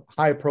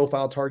high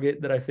profile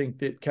target that I think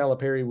that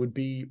Calipari would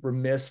be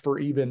remiss for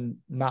even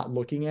not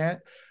looking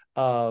at,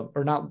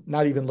 or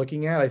not even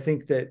looking at. I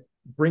think that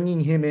bringing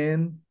him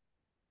in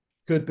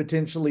could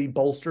potentially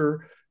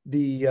bolster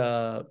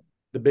the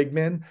big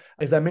men.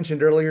 As I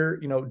mentioned earlier,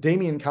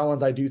 Damian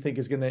Collins, I do think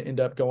is going to end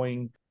up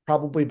going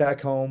probably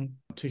back home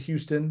to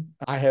Houston.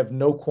 I have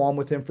no qualm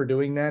with him for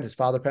doing that. His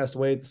father passed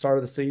away at the start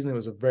of the season. It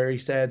was a very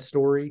sad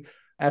story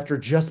after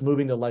just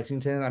moving to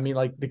Lexington. I mean,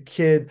 like the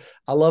kid,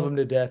 I love him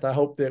to death. I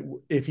hope that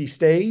if he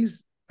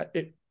stays,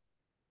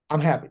 I'm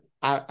happy.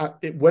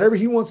 Whatever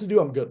he wants to do,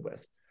 I'm good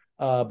with.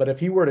 But if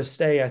he were to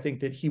stay, I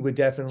think that he would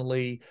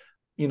definitely,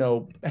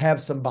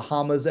 have some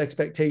Bahamas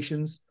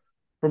expectations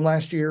from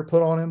last year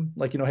put on him.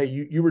 Like, hey,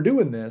 you were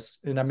doing this.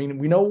 And I mean,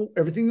 we know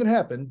everything that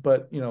happened,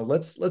 but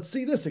let's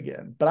see this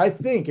again. But I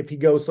think if he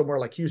goes somewhere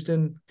like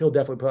Houston, he'll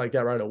definitely play like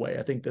that right away.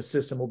 I think the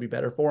system will be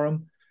better for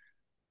him.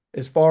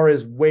 As far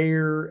as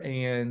Ware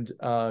and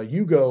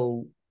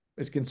Hugo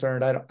is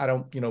concerned, I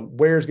don't,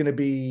 Ware's going to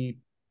be,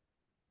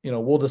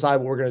 we'll decide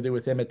what we're going to do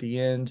with him at the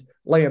end.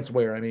 Lance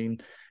Ware, I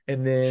mean.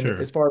 And then Sure.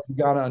 as far as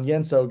Ghana and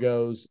Yenso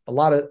goes, a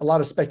lot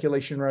of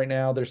speculation right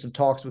now. There's some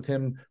talks with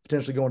him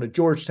potentially going to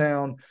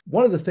Georgetown.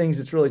 One of the things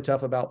that's really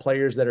tough about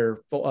players that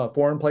are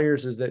foreign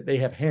players is that they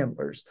have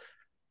handlers.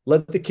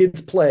 Let the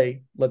kids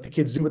play. Let the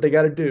kids do what they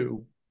got to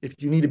do. If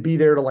you need to be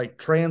there to like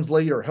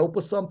translate or help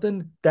with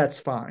something, that's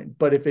fine.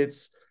 But if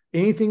it's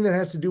anything that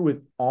has to do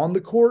with on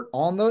the court,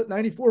 on the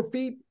 94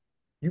 feet,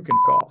 you can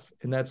f off.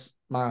 And that's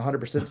my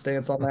 100%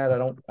 stance on that.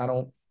 I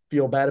don't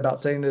feel bad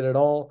about saying it at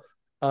all.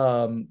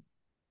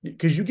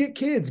 Because you get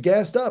kids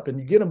gassed up and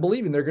you get them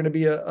believing they're going to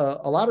be a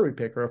lottery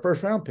pick or a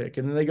first round pick,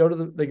 and then they go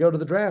to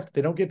the draft,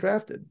 they don't get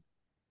drafted,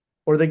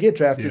 or they get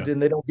drafted Yeah.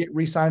 and they don't get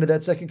re-signed to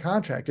that second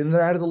contract, and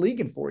they're out of the league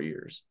in 4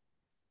 years.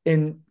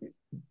 And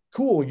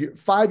cool, you're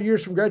 5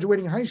 years from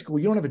graduating high school,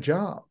 you don't have a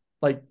job.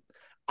 Like,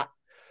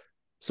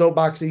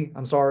 soapboxy,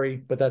 I'm sorry,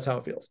 but that's how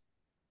it feels.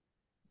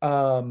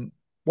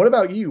 What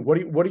about you?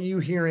 What are you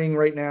hearing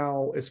right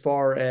now as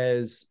far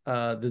as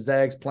the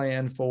Zags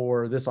plan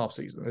for this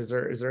offseason? Is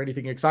there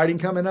anything exciting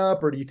coming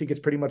up, or do you think it's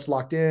pretty much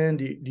locked in?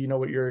 Do you know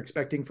what you're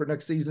expecting for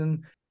next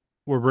season?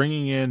 We're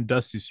bringing in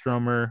Dusty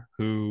Stromer,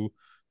 who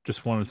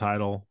just won a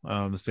title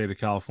in the state of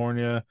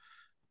California.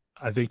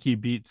 I think he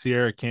beat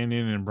Sierra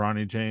Canyon and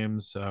Bronny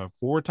James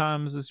 4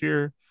 times this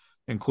year,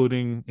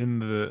 including in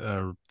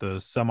the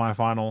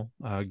semifinal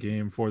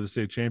game for the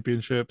state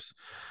championships.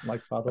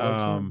 Like father, like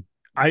son. Um,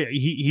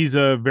 he's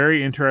a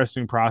very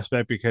interesting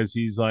prospect because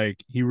he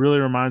really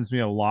reminds me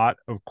a lot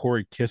of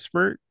Corey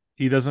Kispert.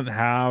 He doesn't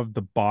have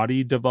the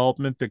body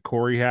development that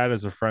Corey had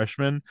as a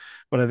freshman,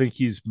 but I think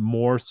he's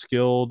more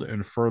skilled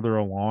and further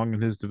along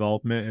in his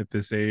development at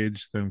this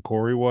age than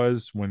Corey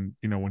was when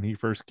he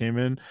first came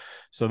in.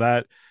 So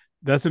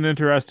that's an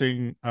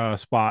interesting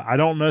spot. I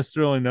don't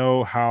necessarily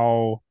know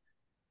how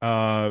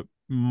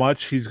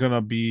much he's going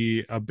to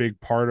be a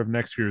big part of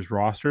next year's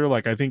roster.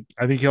 Like I think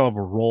he'll have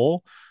a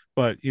role,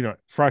 but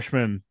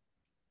freshman,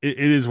 it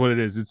is what it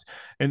is.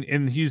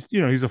 And he's a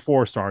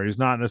 4-star. He's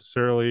not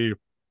necessarily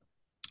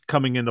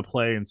coming into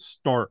play and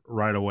start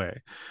right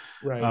away.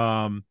 Right.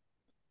 Um,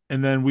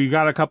 and then we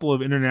got a couple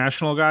of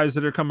international guys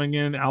that are coming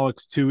in.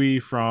 Alex Tui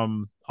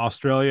from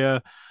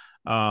Australia,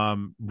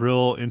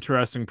 real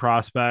interesting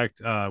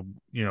prospect.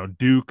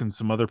 Duke and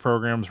some other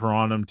programs were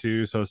on him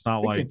too, so it's not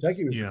I think like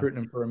Kentucky was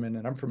recruiting him for a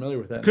minute. I'm familiar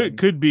with that could name.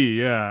 could be,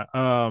 yeah.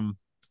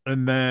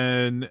 And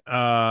then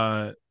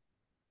the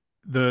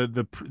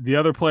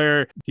other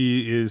player,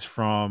 he is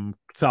from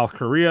South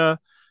Korea.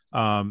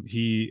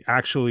 He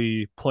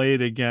actually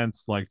played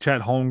against like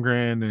Chet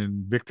Holmgren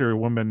and Victor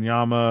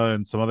Wembanyama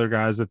and some other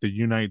guys at the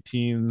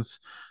U19s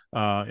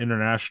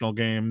international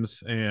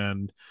games,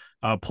 and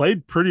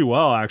played pretty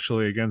well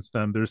actually against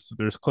them.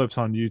 There's clips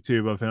on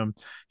YouTube of him.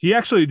 He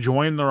actually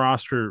joined the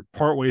roster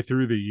partway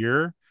through the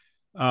year,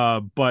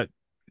 but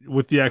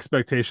with the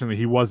expectation that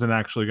he wasn't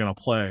actually going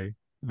to play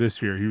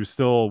this year. He was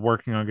still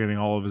working on getting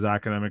all of his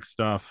academic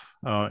stuff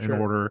in Sure.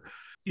 order.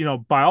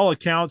 By all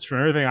accounts, from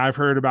everything I've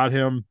heard about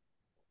him,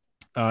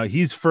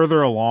 he's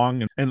further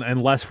along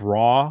and less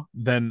raw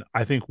than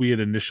I think we had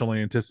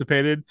initially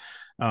anticipated.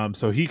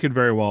 So he could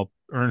very well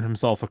earn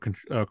himself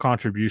a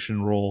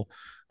contribution role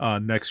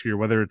next year,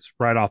 whether it's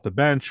right off the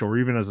bench or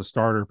even as a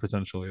starter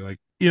potentially. Like,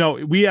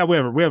 we have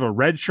a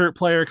red shirt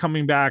player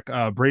coming back,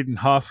 Braden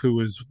Huff, who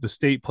was the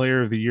state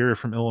player of the year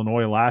from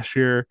Illinois last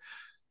year.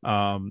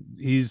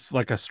 He's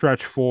like a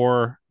stretch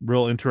 4,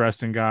 real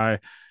interesting guy.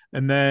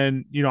 And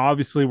then,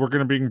 obviously we're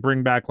going to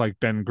bring back like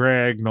Ben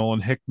Gregg,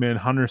 Nolan Hickman,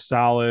 Hunter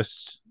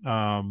Salas.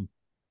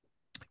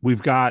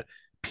 We've got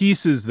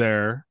pieces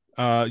there,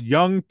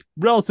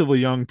 relatively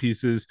young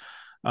pieces,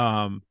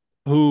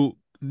 who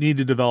need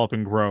to develop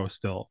and grow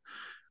still.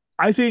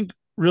 I think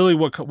really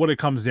what it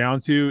comes down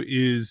to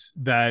is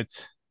that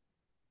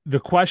the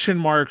question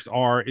marks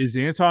are, is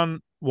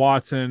Anton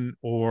Watson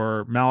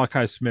or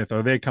Malachi Smith,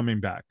 are they coming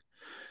back?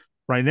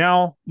 Right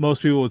now,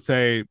 most people would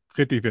say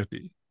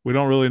 50-50. We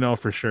don't really know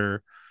for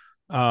sure.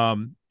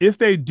 If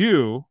they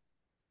do,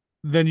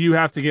 then you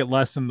have to get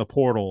less in the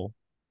portal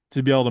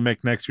to be able to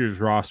make next year's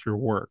roster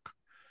work.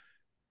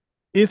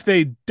 If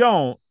they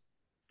don't,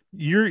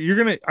 you're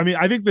gonna. I mean,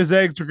 I think the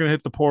Zags are gonna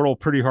hit the portal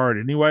pretty hard,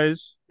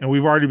 anyways. And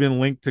we've already been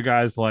linked to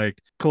guys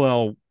like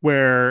Khalil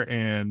Ware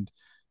and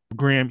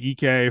Graham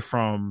Ike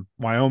from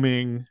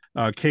Wyoming,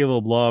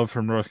 Caleb Love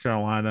from North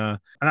Carolina,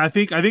 and I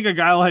think a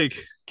guy like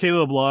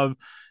Caleb Love,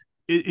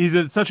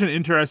 he's such an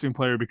interesting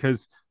player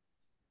because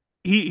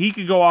he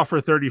could go off for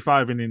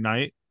 35 any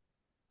night.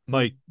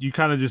 Like, you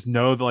kind of just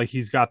know that like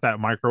he's got that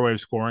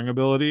microwave scoring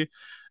ability,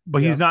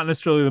 but he's Yeah. not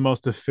necessarily the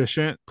most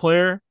efficient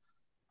player.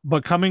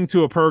 But coming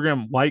to a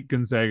program like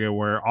Gonzaga,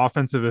 where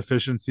offensive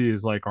efficiency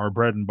is like our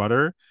bread and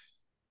butter,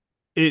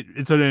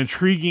 it's an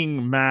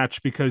intriguing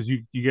match because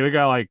you get a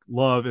guy like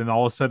Love, and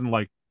all of a sudden,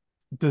 like,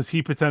 does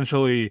he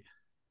potentially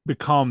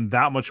become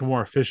that much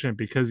more efficient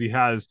because he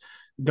has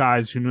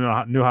guys who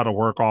knew how to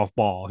work off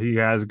ball. He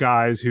has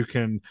guys who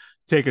can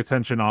take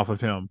attention off of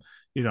him.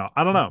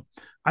 I don't know.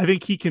 I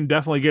think he can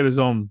definitely get his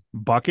own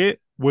bucket,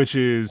 which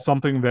is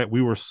something that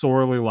we were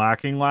sorely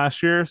lacking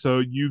last year. So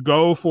you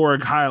go for a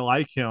guy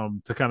like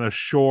him to kind of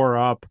shore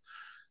up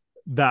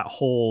that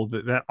hole,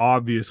 that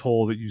obvious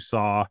hole that you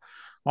saw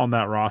on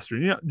that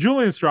roster.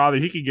 Julian Strother,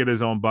 he could get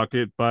his own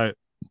bucket, but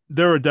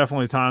there were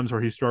definitely times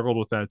where he struggled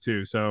with that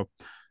too. So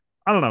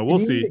I don't know. We'll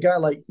And you need see. a guy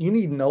like you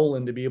need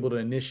Nolan to be able to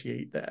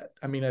initiate that.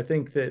 I mean, I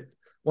think that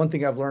one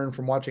thing I've learned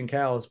from watching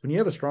Cal is when you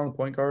have a strong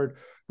point guard,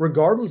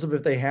 regardless of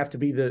if they have to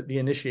be the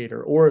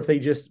initiator or if they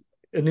just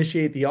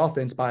initiate the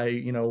offense by,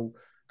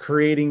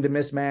 creating the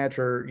mismatch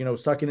or,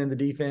 sucking in the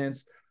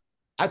defense.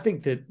 I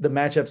think that the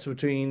matchups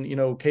between,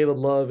 Caleb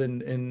Love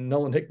and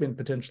Nolan Hickman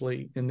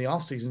potentially in the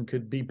offseason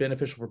could be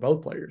beneficial for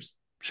both players.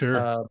 Sure.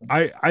 Um,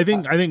 I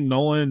think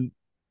Nolan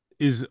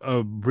is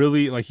a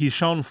really, like, he's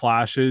shown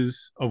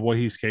flashes of what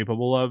he's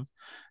capable of,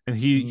 and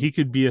he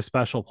could be a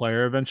special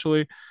player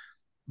eventually.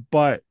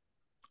 But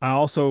I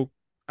also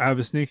have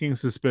a sneaking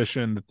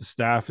suspicion that the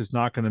staff is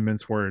not going to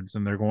mince words,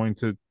 and they're going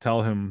to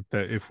tell him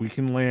that if we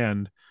can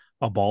land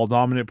a ball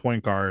dominant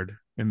point guard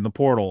in the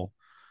portal,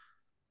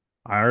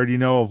 I already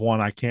know of one.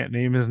 I can't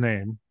name his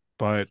name,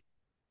 but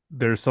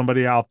there's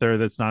somebody out there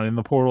that's not in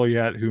the portal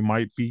yet who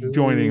might be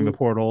joining the Ooh,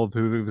 portal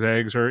who the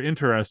Zags are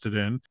interested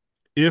in.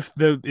 If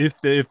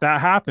that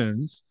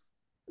happens,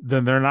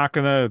 then they're not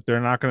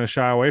gonna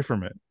shy away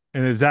from it.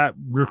 And is that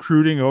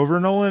recruiting over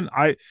Nolan?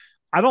 I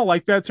don't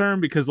like that term,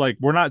 because, like,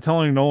 we're not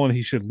telling Nolan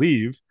he should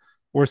leave.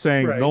 We're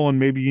saying, right. Nolan,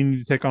 maybe you need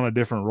to take on a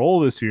different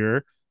role this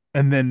year,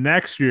 and then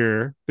next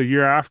year, the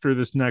year after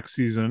this next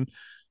season,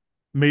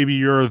 maybe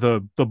you're the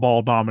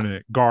ball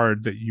dominant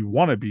guard that you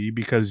want to be,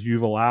 because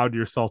you've allowed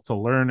yourself to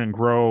learn and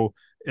grow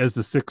as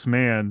the sixth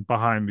man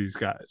behind these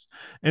guys.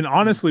 And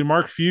honestly,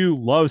 Mark Few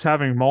loves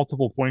having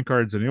multiple point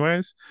guards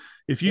anyways.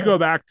 If you Yeah. go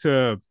back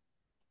to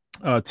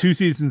 2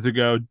 seasons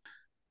ago,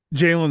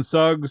 Jalen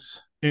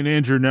Suggs and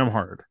Andrew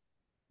Nemhard,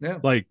 Yeah.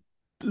 like,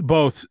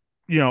 both,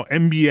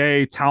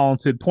 NBA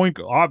talented point,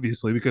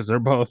 obviously, because they're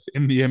both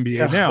in the NBA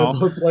Yeah. They're now,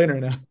 both playing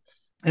right now.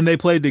 and they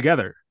played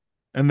together,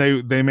 and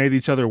they made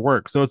each other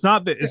work. So Yeah.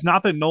 it's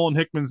not that Nolan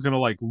Hickman's going to,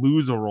 like,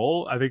 lose a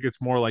role. I think it's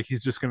more like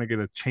he's just going to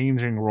get a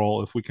changing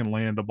role if we can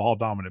land a ball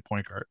dominant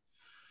point guard.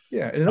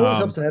 Yeah, and it always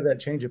helps Um, to have that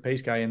change of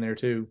pace guy in there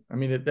too. I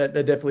mean, that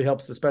definitely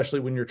helps,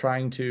 especially when you're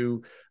trying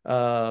to,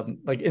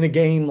 like in a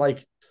game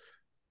like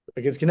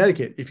against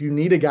Connecticut. If you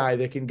need a guy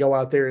that can go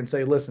out there and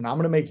say, "Listen, I'm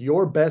going to make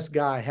your best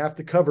guy have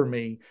to cover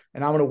me,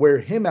 and I'm going to wear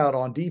him out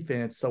on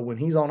defense. So when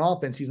he's on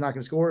offense, he's not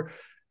going to score."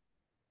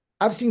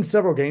 I've seen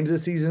several games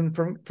this season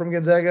from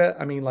Gonzaga.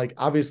 I mean, like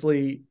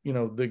obviously,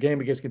 the game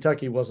against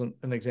Kentucky wasn't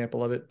an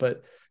example of it,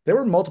 but there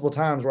were multiple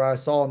times where I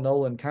saw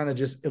Nolan kind of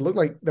just, it looked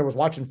like there was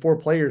watching four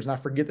players and I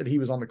forget that he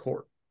was on the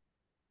court.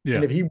 And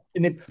yeah. if he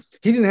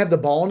didn't have the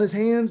ball in his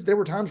hands, there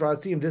were times where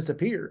I'd see him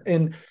disappear.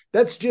 And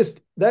that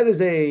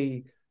is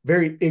a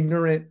very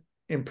ignorant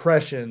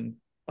impression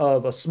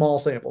of a small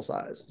sample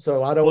size.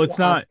 So I Well, don't, it's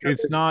I'm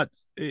not.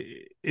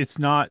 It's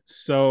not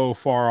so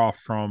far off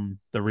from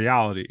the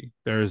reality.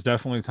 There's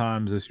definitely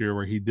times this year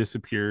where he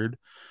disappeared,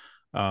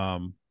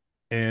 um,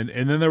 and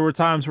then there were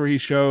times where he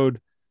showed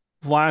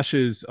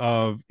flashes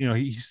of,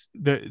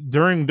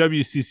 during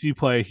WCC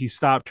play, he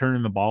stopped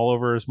turning the ball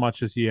over as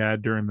much as he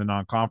had during the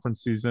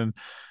non-conference season.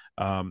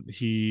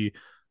 He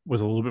was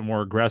a little bit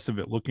more aggressive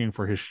at looking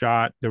for his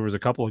shot. There was a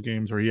couple of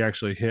games where he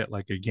actually hit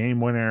like a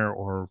game winner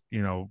or,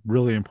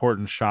 really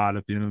important shot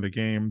at the end of the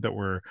game that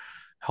were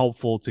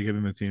helpful to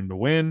getting the team to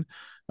win.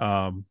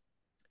 And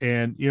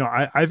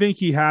I think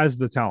he has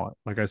the talent.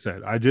 Like I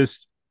said,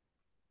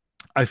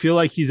 I feel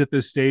like he's at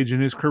this stage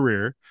in his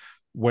career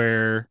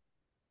where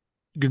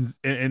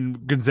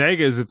and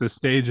Gonzaga is at this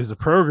stage as a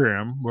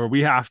program where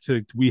we have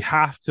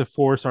to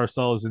force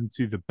ourselves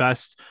into the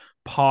best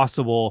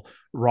possible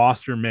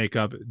roster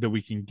makeup that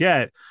we can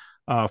get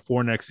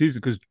for next season,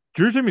 because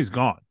Drew Timme's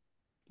gone.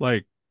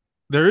 Like,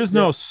 there is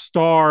yeah, no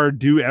star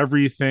do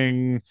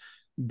everything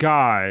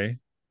guy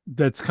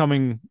that's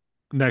coming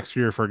next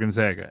year for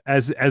Gonzaga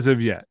as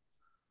of yet.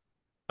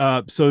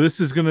 So this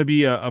is going to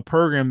be a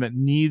program that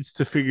needs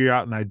to figure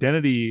out an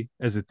identity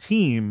as a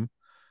team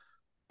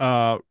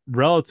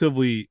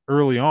relatively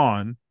early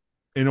on,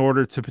 in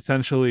order to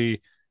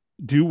potentially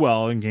do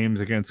well in games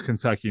against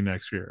Kentucky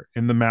next year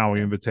in the Maui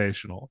yeah.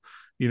 Invitational,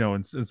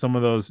 and some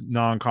of those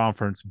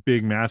non-conference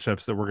big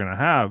matchups that we're going to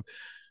have.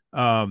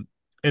 Um,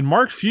 and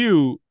Mark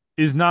Few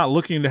is not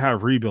looking to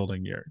have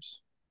rebuilding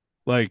years.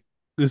 Like,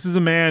 this is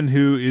a man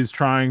who is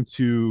trying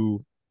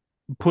to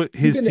put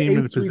You've his been to team in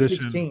eight a Sweet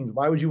position. 16s.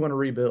 Why would you want to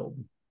rebuild?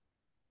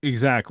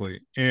 Exactly.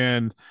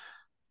 And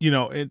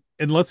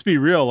and let's be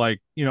real,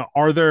 like,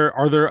 are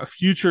there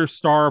future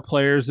star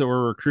players that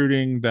we're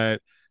recruiting that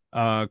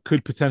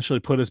could potentially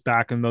put us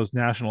back in those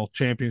national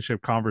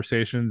championship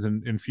conversations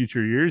in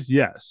future years?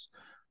 Yes.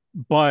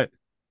 But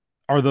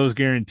are those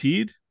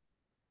guaranteed?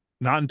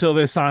 Not until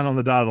they sign on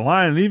the dotted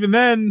line. And even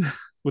then,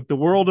 with the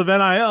world of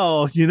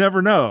NIL, you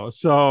never know.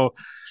 So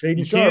you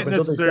Shaden Sharp can't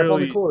until they step on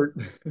the necessarily, court.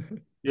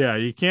 yeah,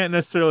 you can't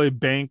necessarily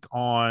bank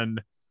on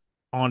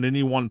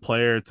any one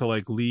player to,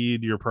 like,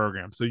 lead your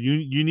program. So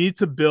you need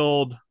to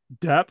build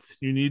depth.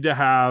 You need to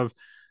have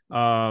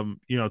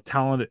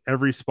talent at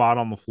every spot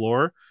on the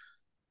floor,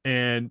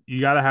 and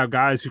you got to have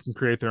guys who can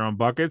create their own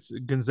buckets.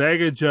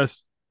 Gonzaga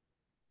just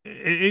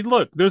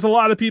look. There's a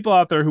lot of people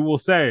out there who will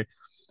say,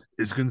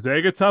 "Is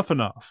Gonzaga tough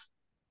enough?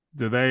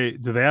 Do they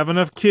have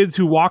enough kids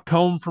who walked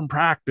home from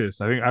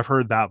practice?" I think I've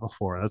heard that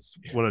before. That's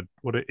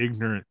what an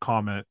ignorant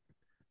comment.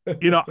 I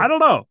don't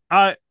know.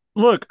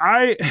 Look,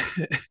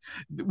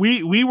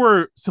 we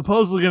were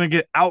supposedly going to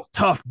get out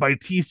toughed by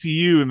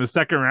TCU in the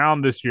second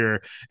round this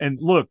year, and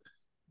look,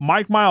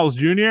 Mike Miles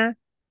Jr.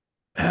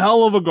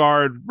 hell of a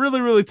guard,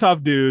 really, really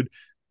tough dude,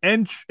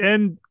 and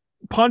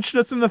punched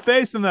us in the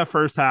face in that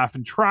first half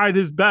and tried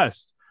his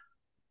best,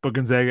 but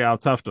Gonzaga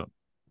out toughed him.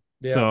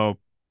 Yeah, So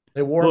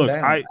they wore him look,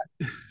 down.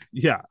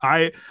 yeah,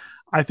 I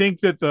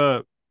think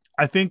that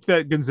I think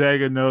that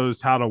Gonzaga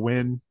knows how to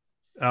win.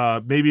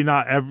 Maybe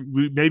not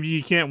every. Maybe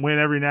you can't win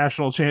every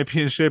national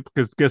championship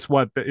because guess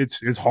what?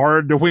 It's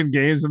hard to win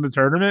games in the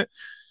tournament.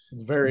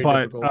 It's very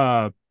But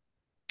difficult.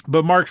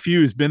 Mark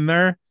Few's been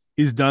there.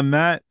 He's done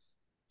that.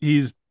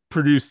 He's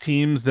produced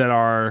teams that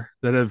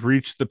have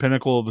reached the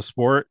pinnacle of the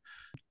sport.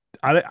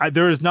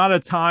 There is not a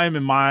time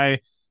in my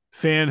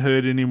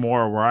fanhood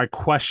anymore where I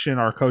question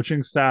our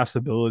coaching staff's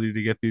ability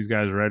to get these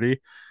guys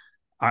ready.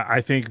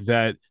 I think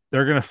that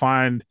they're going to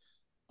find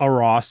a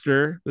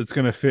roster that's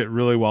going to fit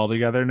really well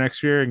together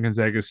next year, and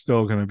Gonzaga is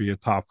still going to be a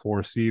top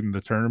 4 seed in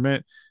the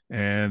tournament,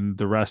 and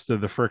the rest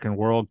of the freaking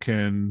world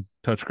can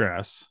touch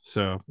grass.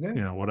 So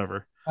Yeah.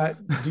 whatever.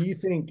 Do you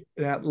think?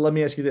 Now, let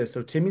me ask you this: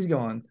 so Timmy's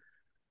gone.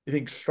 You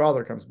think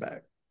Strother comes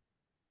back?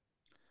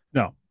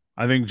 No,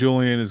 I think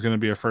Julian is going to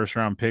be a first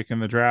round pick in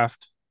the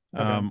draft,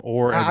 Okay,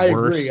 or at I agree.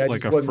 worst, I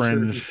like just a wasn't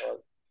sure if you fringe. thought.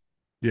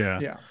 Yeah,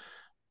 Yeah,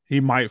 he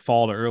might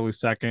fall to early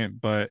second,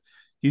 but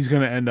he's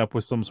going to end up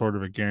with some sort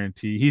of a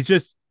guarantee.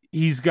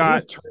 He's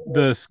got his turn.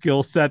 the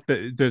skill set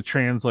that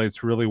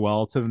translates really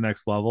well to the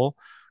next level.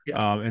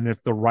 Yeah, And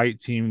if the right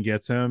team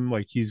gets him,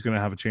 like he's going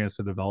to have a chance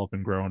to develop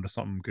and grow into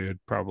something good,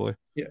 probably.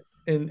 yeah,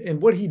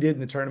 and what he did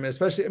in the tournament,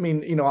 especially, I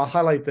mean, I'll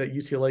highlight the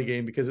UCLA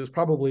game because it was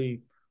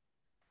probably,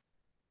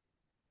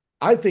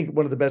 I think,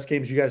 one of the best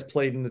games you guys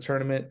played in the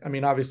tournament. I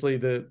mean, obviously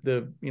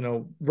the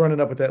running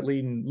up with that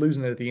lead and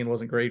losing it at the end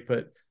wasn't great,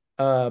 but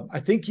I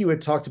think you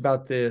had talked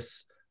about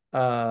this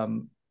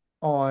um,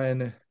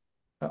 on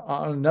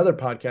another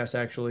podcast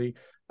actually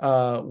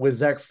with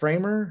Zach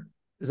Framer.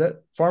 Is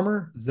that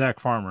Farmer? Zach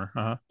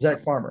Farmer.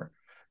 Zach Farmer.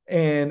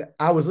 And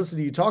I was listening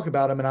to you talk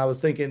about him, and I was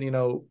thinking,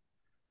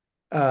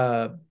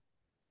 uh,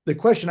 the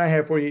question I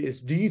have for you is: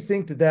 do you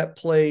think that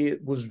play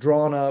was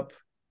drawn up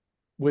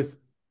with,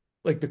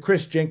 like, the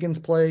Chris Jenkins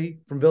play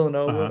from Uh huh.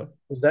 Villanova?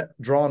 Was that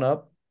drawn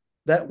up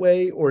that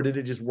way, or did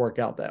it just work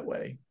out that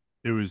way?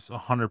 It was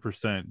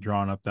 100%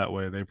 drawn up that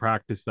way. They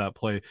practiced that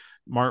play.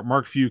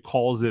 Mark Few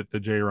calls it the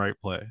Jay Wright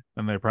play,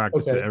 and they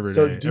practice it Okay,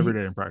 so every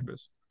day in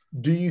practice.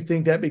 do you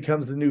think that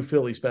becomes the new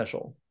Philly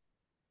special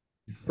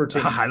for I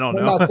teams? don't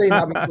I'm know. not saying,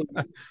 obviously,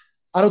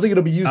 I don't think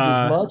it'll be used as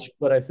uh, much,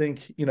 but I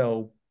think,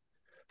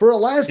 for a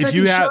last if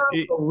you second shot, have,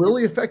 it's a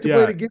really effective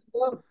way yeah, to get it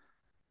up.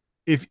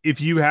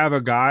 if you have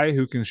a guy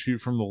who can shoot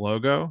from the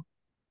logo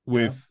Yeah,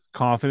 with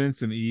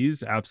confidence and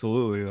ease,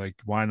 absolutely. Like,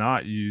 why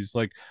not use,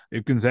 like,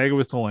 if Gonzaga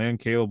was to land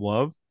Caleb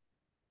Love,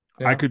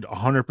 I yeah. could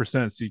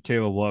 100% see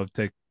Caleb Love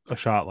take a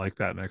shot like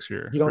that next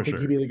year You for don't think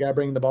he'd sure. be the guy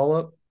bringing the ball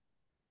up?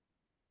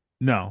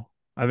 No,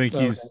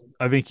 Okay,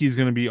 I think he's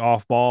going to be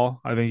off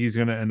ball. I think he's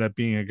going to end up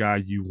being a guy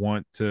you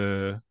want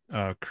to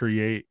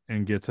create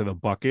and get to the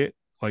bucket.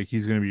 Like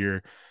he's going to be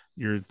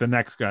your the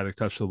next guy to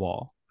touch the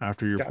ball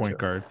after your point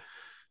gotcha. guard.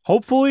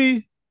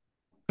 Hopefully,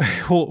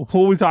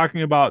 we'll be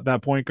talking about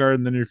that point guard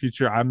in the near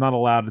future. I'm not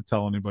allowed to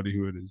tell anybody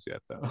who it is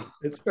yet, though.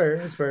 It's fair.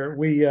 It's fair.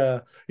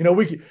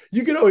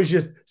 You could always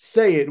just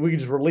say it. We could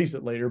just release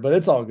it later, but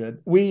it's all good.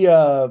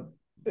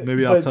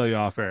 Maybe I'll But tell you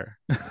off air.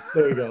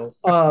 there you go.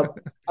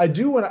 I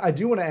do want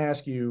to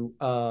ask you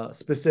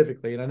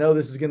specifically, and I know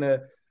this is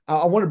gonna.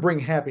 I want to bring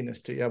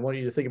happiness to you. I want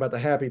you to think about the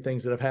happy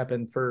things that have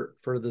happened for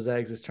the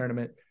Zags this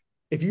tournament.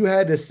 If you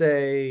had to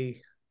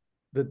say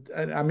that,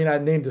 I mean, I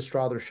named the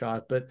Strother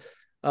shot, but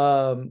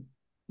um,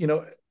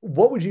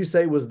 what would you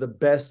say was the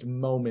best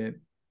moment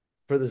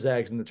for the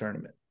Zags in the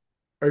tournament?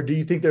 Or do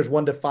you think there's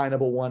one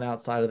definable one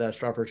outside of that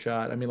Strother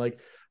shot? I mean, like,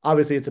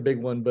 obviously it's a big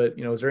one, but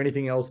is there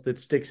anything else that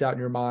sticks out in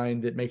your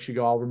mind that makes you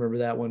go, I'll remember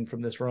that one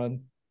from this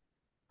run?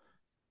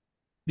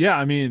 Yeah,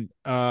 I mean,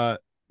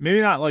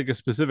 maybe not like a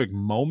specific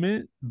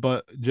moment,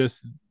 but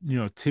just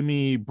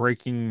Timmy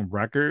breaking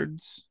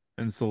records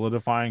and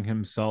solidifying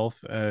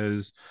himself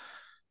as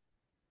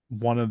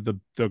one of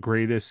the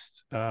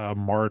greatest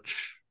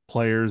March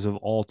players of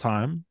all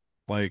time.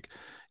 Like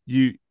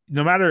you,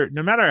 no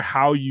matter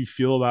how you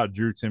feel about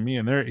Drew Timme,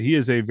 and there he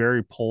is a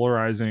very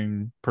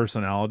polarizing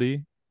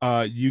personality.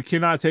 You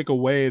cannot take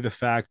away the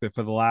fact that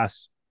for the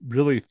last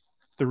really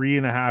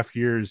 3.5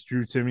 years,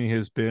 Drew Timme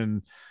has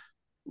been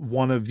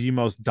one of the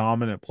most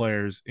dominant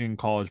players in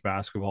college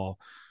basketball.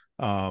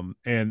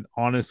 And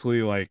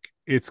honestly, like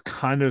it's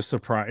kind of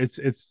surprise.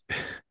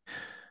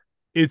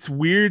 It's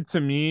weird to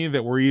me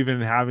that we're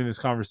even having this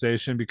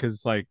conversation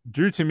because like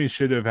Drew Timme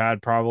should have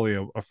had probably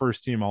a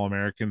first team All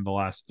American the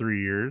last 3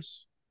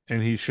 years,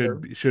 and he Sure.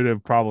 should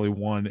have probably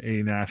won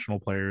a National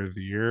Player of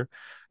the Year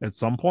at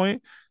some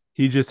point.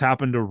 He just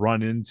happened to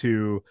run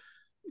into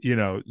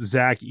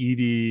Zach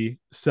Edey,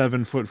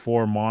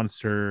 7'4"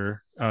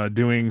 monster,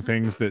 doing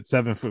things that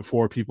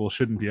 7'4" people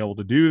shouldn't be able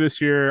to do this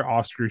year.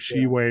 Oscar Yeah.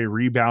 Sheway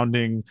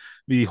rebounding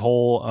the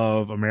whole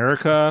of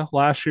America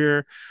last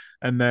year,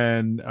 and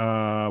then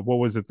what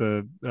was it,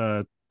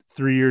 the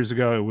 3 years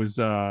ago it was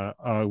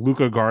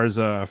Luca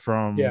Garza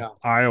from Yeah.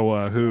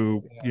 Iowa,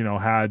 who Yeah.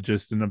 had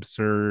just an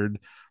absurd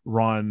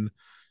run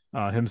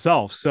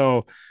himself.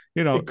 So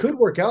you know, It could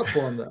work out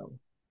for him though.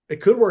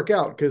 It could work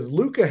out because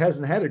Luca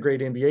hasn't had a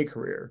great NBA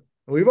career.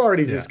 We've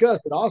already yeah,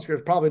 discussed that Oscar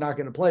is probably not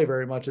going to play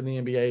very much in the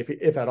NBA,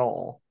 if at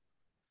all.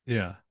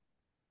 yeah,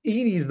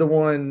 Edie's the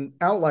one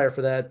outlier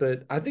for that,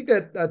 but I think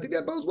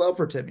that bodes well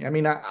for Timmy. I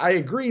mean, I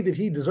agree that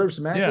he deserves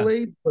some yeah.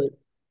 accolades, but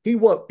he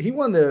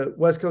won the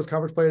West Coast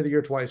Conference Player of the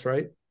Year twice,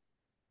 right?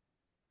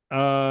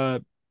 Uh,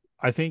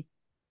 I think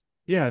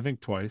I think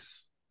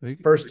twice. I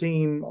think First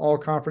team All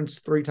Conference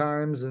 3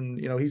 times, and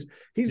he's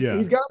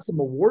yeah, got some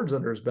awards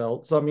under his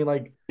belt. So I mean,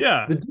 like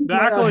yeah. the dude The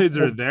might not have. accolades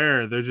are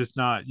there. They're just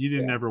not. You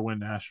didn't Yeah, ever win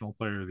National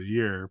Player of the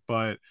Year,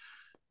 but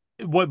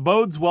what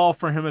bodes well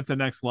for him at the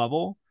next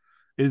level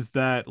is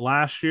that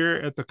last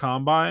year at the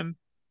combine,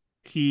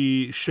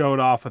 he showed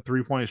off a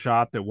 3-point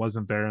shot that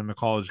wasn't there in the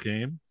college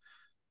game.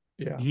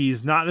 yeah,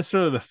 He's not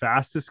necessarily the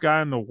fastest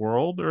guy in the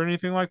world or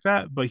anything like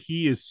that, but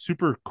he is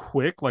super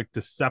quick, like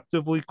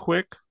deceptively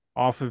quick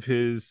off of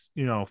his,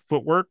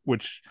 footwork,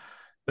 which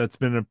that's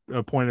been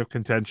a point of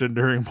contention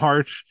during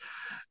March.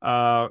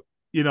 Uh,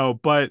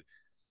 but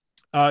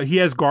he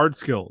has guard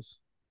skills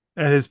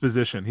at his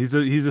position. He's a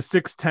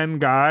 6'10"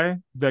 guy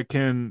that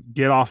can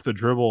get off the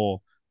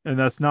dribble, and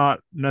that's not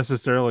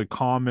necessarily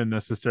common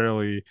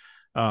necessarily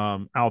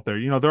out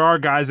there. There are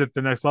guys at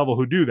the next level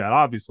who do that,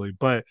 obviously,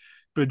 but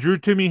Drew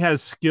Timme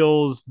has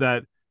skills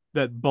that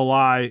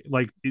belie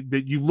like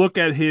that. You look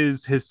at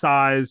his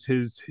size,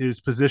 his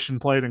position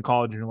played in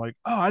college, and you're like,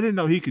 oh, I didn't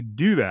know he could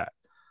do that.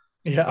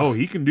 yeah. Oh,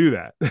 he can do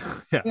that.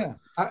 Yeah,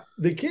 Yeah.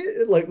 The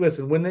kid, like,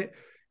 listen,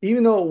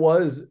 even though it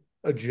was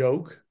a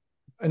joke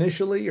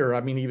initially, or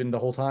I mean, even the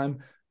whole time,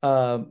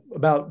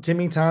 about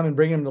Timmy Time and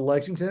bringing him to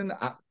Lexington,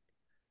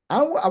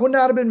 I would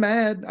not have been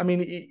mad. I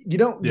mean, you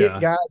don't get yeah.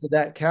 guys of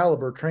that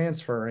caliber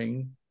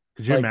transferring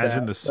Could you like that.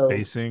 imagine the So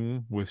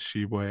spacing with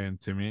Sheboy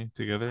and Timmy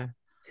together?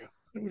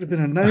 it would have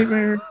been a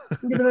nightmare.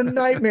 It would have been a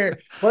nightmare.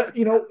 But,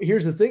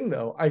 here's the thing,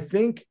 though. I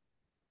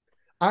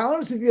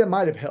honestly think that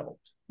might have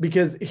helped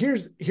because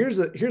here's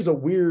a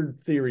weird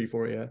theory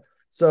for you.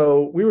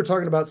 So we were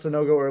talking about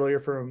Sonogo earlier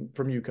from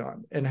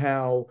UConn and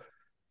how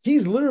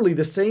he's literally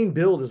the same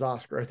build as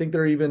Oscar. I think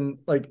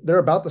they're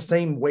about the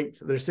same weight.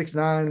 They're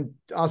 6'9",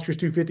 Oscar's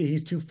 250,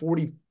 he's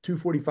 240,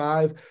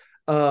 245.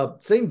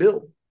 Same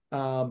build.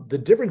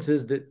 The difference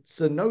is that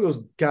Sonogo's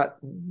got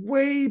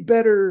way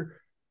better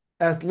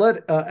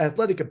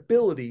athletic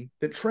ability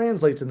that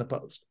translates in the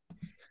post.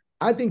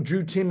 I think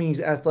Drew Timme's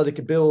athletic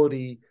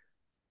ability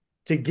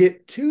to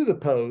get to the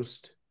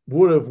post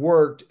would have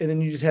worked, and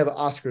then you just have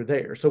Oscar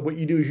there. So what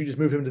you do is you just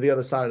move him to the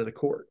other side of the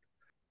court.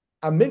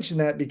 I mention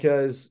that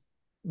because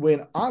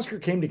when Oscar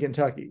came to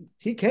Kentucky,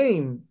 he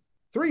came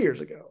 3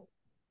 years ago.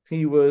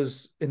 He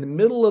was in the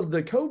middle of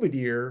the COVID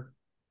year.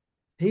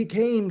 He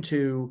came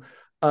to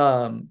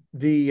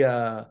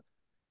the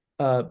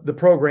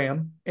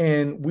program,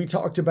 and we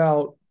talked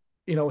about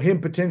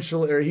him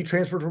potentially, or he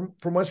transferred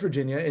from West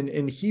Virginia,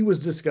 and he was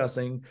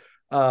discussing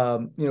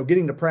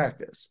getting to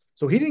practice.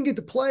 So he didn't get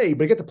to play,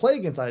 but he got to play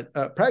against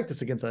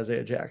practice against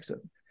Isaiah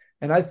Jackson.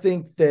 And I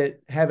think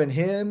that having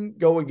him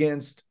go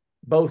against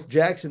both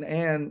Jackson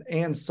and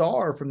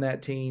Sarr from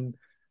that team,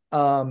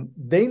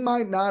 they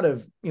might not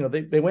have,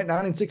 they went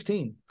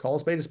 9-16. Call a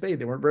spade a spade.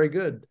 They weren't very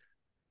good.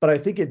 But I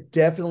think it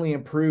definitely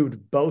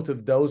improved both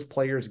of those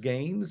players'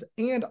 games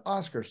and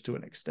Oscar's to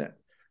an extent.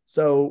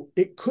 So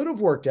it could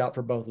have worked out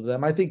for both of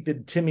them. I think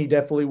that Timmy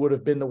definitely would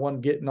have been the one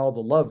getting all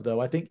the love,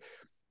 though. I think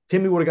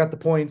Timmy would have got the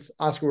points.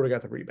 Oscar would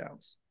have got the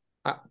rebounds,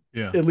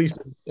 Yeah, at least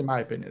in my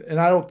opinion. And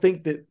I don't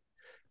think that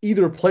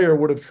either player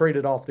would have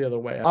traded off the other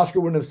way. Oscar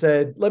wouldn't have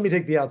said, let me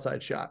take the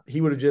outside shot. He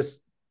would have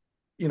just,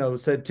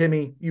 said,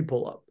 Timmy, you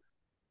pull up.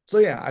 So,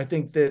 yeah, I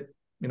think that,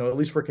 at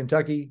least for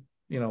Kentucky,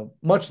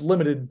 much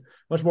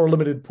more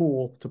limited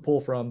pool to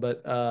pull from.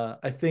 But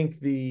I think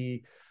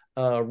the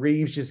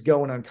Reeves just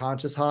going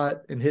unconscious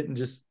hot and hitting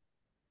I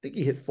think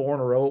he hit 4 in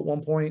a row at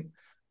one point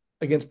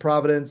against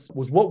Providence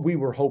was what we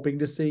were hoping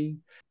to see.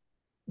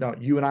 No,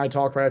 you and I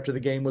talked right after the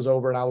game was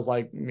over, and I was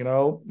like,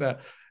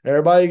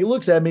 everybody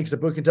looks at me because I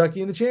put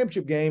Kentucky in the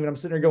championship game, and I'm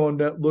sitting there going,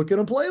 look at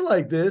them play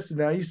like this, and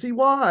now you see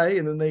why.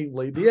 And then they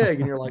laid the egg,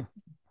 and you're like,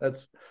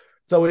 that's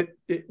so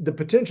the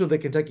potential that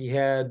Kentucky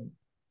had,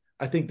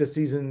 I think this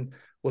season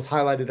was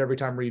highlighted every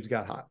time Reeves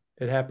got hot.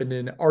 It happened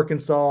in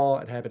Arkansas,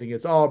 it happened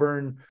against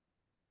Auburn,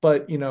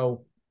 but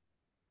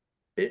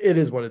it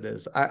is what it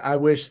is. I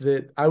wish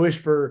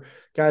for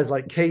guys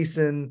like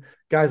Kaysen,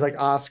 guys like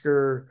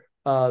Oscar,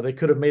 they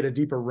could have made a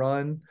deeper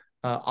run.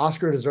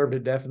 Oscar deserved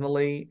it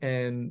definitely.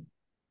 And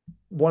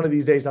one of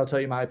these days, I'll tell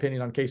you my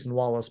opinion on Kaysen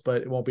Wallace,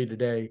 but it won't be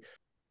today.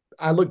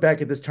 I look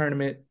back at this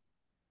tournament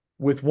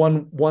with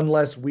one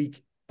less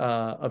week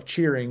of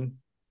cheering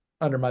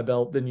under my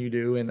belt than you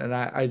do. And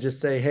I just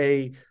say,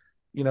 hey,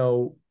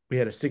 we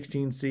had a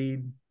 16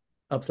 seed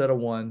upset a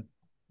 1.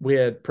 We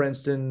had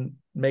Princeton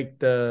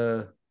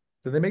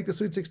did they make the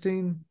Sweet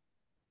 16?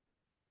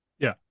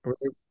 yeah,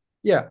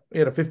 Yeah, we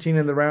had a 15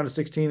 in the round of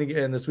 16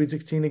 again, the Sweet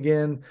 16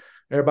 again.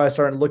 Everybody's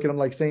starting to look at them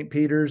like St.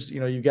 Peter's.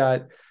 You know, you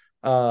got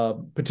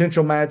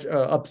potential match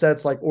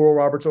upsets like Oral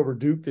Roberts over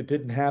Duke that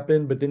didn't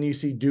happen, but then you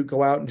see Duke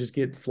go out and just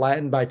get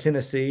flattened by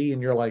Tennessee,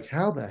 and you're like,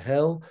 how the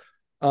hell?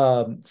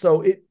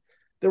 So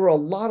there were a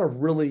lot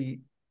of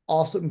really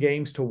awesome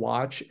games to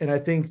watch, and I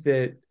think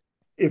that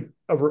if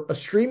a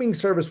streaming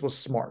service was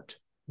smart,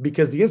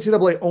 because the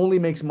NCAA only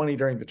makes money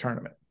during the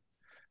tournament.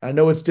 I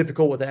know it's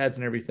difficult with ads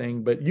and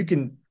everything, but you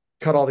can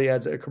cut all the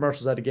ads,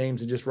 commercials out of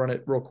games and just run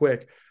it real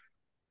quick.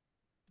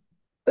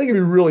 I think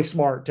it'd be really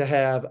smart to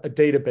have a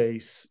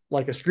database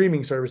like a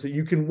streaming service that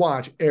you can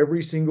watch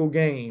every single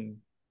game,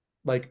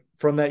 like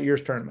from that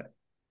year's tournament.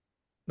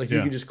 Like you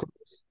Yeah, can just click,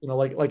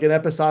 like an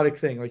episodic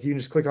thing. Like you can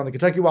just click on the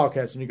Kentucky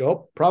Wildcats and you go,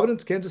 oh,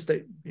 Providence, Kansas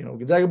State,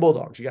 Gonzaga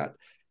Bulldogs. You got,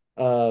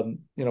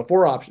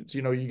 four options.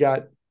 You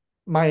got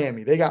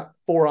Miami. They got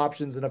four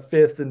options and a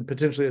fifth and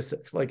potentially a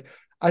sixth. Like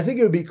I think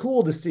it would be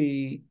cool to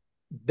see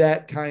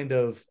that kind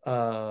of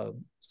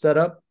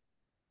setup,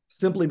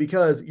 simply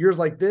because years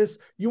like this,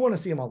 you want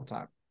to see them all the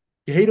time.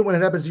 You hate it when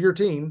it happens to your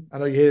team. I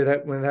know you hate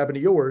it when it happened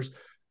to yours,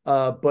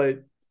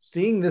 but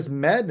seeing this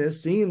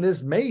madness, seeing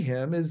this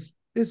mayhem is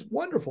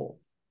wonderful.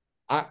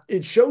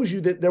 It shows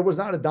you that there was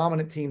not a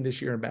dominant team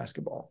this year in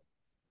basketball.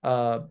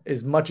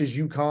 As much as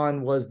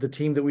UConn was the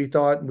team that we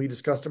thought, and we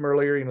discussed them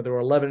earlier, they were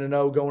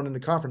 11-0 going into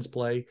conference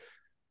play.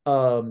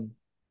 Um,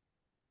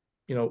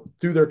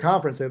 through their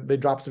conference, they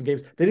dropped some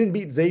games. They didn't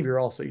beat Xavier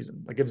all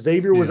season. Like if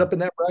Xavier was yeah, up in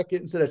that bracket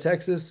instead of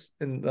Texas,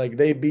 and like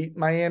they beat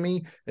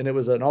Miami, and it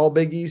was an all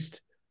Big East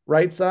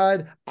right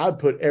side, I'd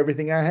put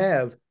everything I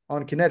have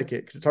on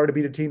Connecticut, because it's hard to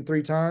beat a team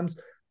three times.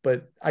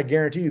 But I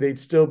guarantee you, they'd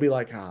still be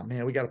like, "Oh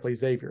man, we got to play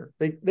Xavier."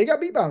 They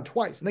got beat by them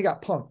twice, and they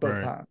got punked both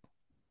right. times.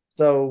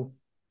 So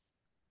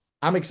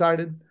I'm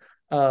excited.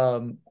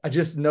 I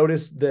just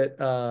noticed that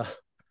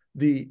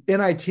the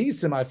NIT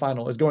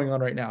semifinal is going on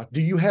right now. Do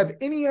you have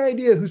any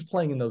idea who's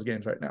playing in those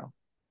games right now?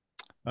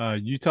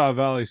 Utah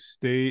Valley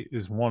State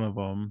is one of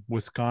them.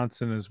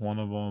 Wisconsin is one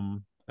of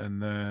them, and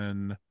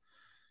then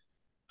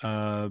is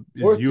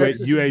North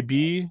Texas and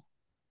UAB?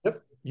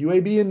 yep,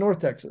 UAB in North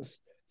Texas.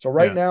 So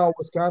right Yeah. now,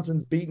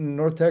 Wisconsin's beating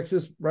North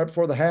Texas right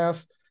before the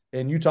half,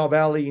 and Utah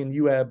Valley and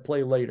UAB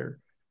play later.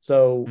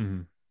 So,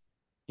 Mhm.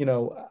 you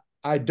know,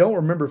 I don't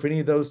remember if any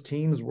of those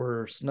teams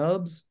were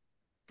snubs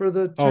for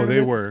the Oh, they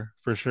tournament. were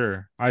for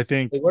sure.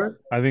 They were.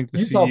 I think the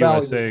Utah Valley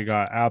was. CUSA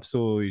got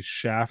absolutely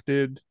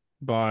shafted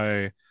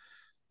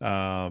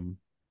um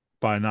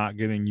by not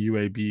getting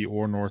UAB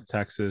or North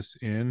Texas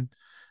in.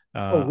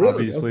 Oh, really?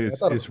 Obviously Okay, I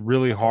thought it it's was.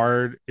 really Okay.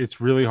 hard.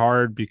 It's really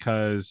hard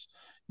because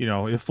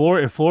if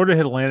Florida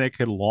Atlantic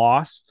had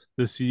lost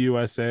the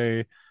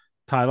CUSA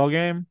title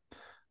game,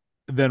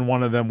 then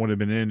one of them would have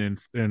been in,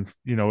 and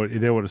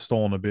they would have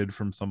stolen a bid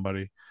from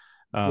somebody.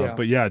 Yeah.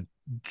 But yeah,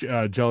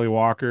 Jelly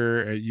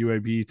Walker at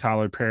UAB,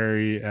 Tyler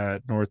Perry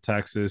at North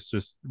Texas,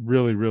 just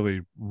really,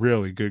 really,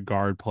 really good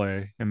guard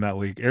play in that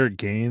league. Eric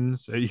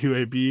Gaines at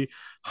UAB,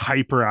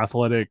 hyper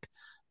athletic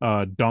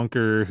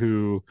dunker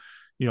who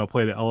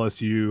played at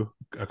LSU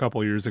a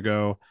couple years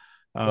ago.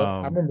 Yep. I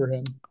Um, remember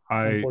him,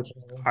 I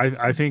unfortunately.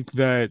 I think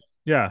that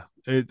yeah,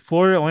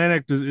 Florida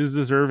Atlantic is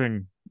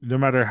deserving, no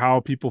matter how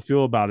people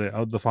feel about it,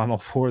 of the Final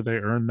Four. They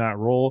earned that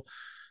role.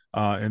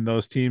 And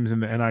those teams in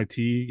the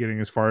NIT getting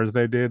as far as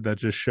they did, that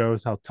just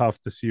shows how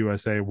tough the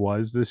CUSA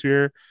was this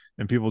year,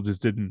 and people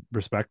just didn't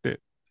respect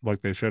it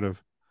like they should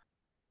have.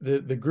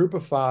 The group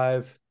of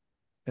five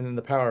and then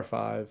the power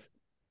five.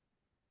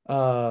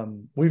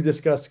 We've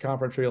discussed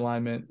conference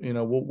realignment.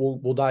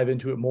 We'll dive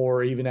into it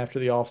more even after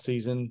the off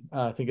season.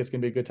 I think it's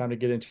going to be a good time to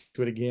get into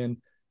it again.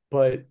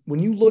 But when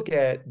you look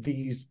at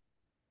these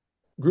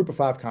group of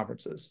five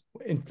conferences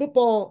in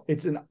football,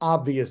 it's an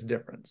obvious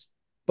difference.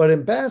 But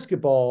in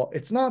basketball,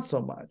 it's not so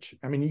much.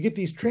 I mean, you get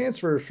these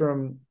transfers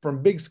from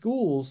big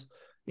schools,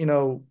 you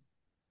know,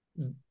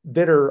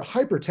 that are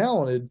hyper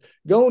talented,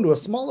 going to a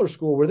smaller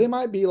school where they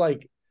might be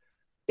like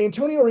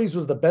Antonio Reeves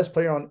was the best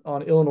player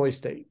on Illinois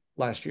State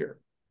last year.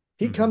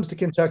 He Mm-hmm. comes to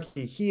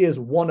Kentucky. He is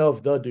one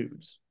of the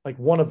dudes, like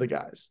one of the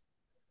guys.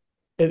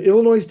 At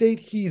Illinois State,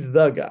 he's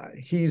the guy.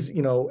 He's,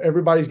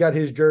 everybody's got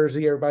his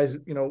jersey. Everybody's,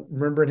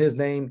 remembering his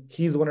name.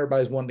 He's the one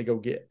everybody's wanting to go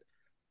get.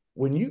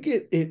 When you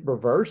get it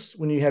reverse,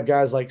 when you have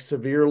guys like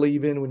Severe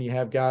leaving, when you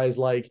have guys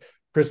like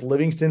Chris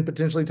Livingston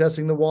potentially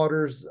testing the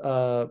waters,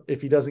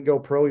 if he doesn't go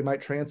pro, he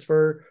might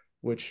transfer,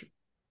 which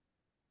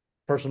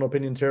personal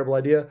opinion, terrible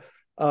idea.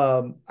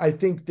 I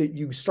think that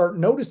you start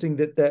noticing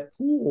that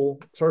pool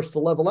starts to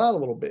level out a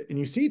little bit, and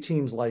you see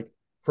teams like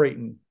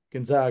Creighton,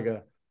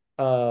 Gonzaga,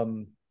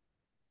 um,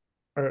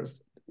 or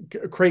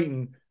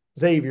Creighton,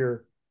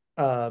 Xavier,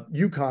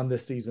 UConn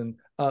this season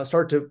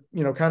start to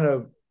kind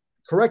of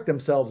correct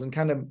themselves and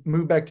kind of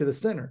move back to the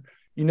center.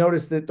 You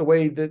notice that the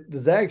way that the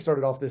Zags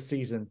started off this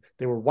season,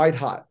 they were white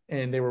hot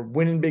and they were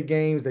winning big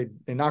games. They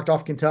knocked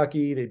off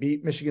Kentucky, they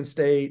beat Michigan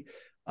State,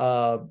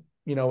 in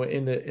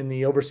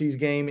the overseas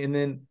game, and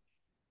then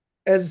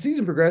as the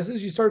season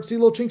progresses, you start to see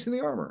little chinks in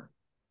the armor,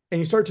 and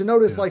you start to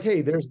notice Yeah. like,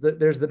 hey, there's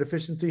the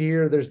deficiency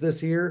here, there's this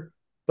here.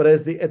 But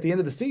at the end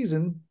of the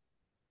season,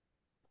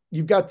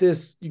 you've got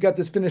this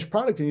finished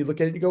product, and you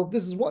look at it and you go,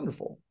 this is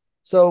wonderful.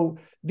 So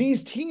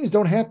these teams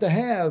don't have to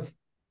have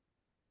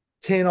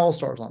 10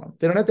 All-Stars on them.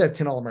 They don't have to have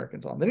 10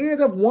 All-Americans on them. They don't have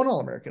to have one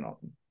All-American on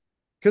them,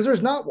 because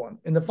there's not one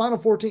in the final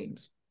four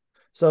teams.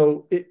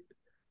 So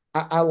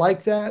I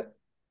like that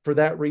for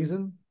that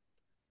reason.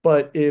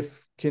 But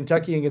if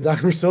Kentucky and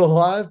Gonzaga were still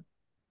alive,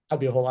 I'd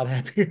be a whole lot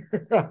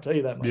happier. I'll tell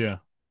you that much. Yeah.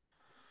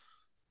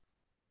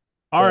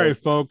 All right,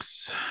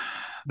 folks.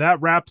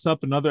 That wraps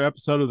up another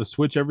episode of the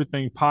Switch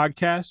Everything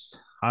podcast.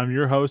 I'm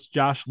your host,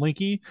 Josh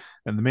Linky,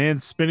 and the man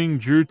spinning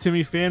Drew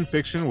Timme fan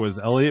fiction was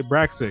Elliott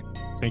Braxick.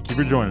 Thank you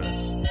for joining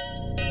us.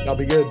 Y'all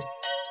be good.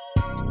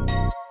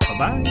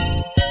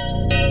 Bye-bye.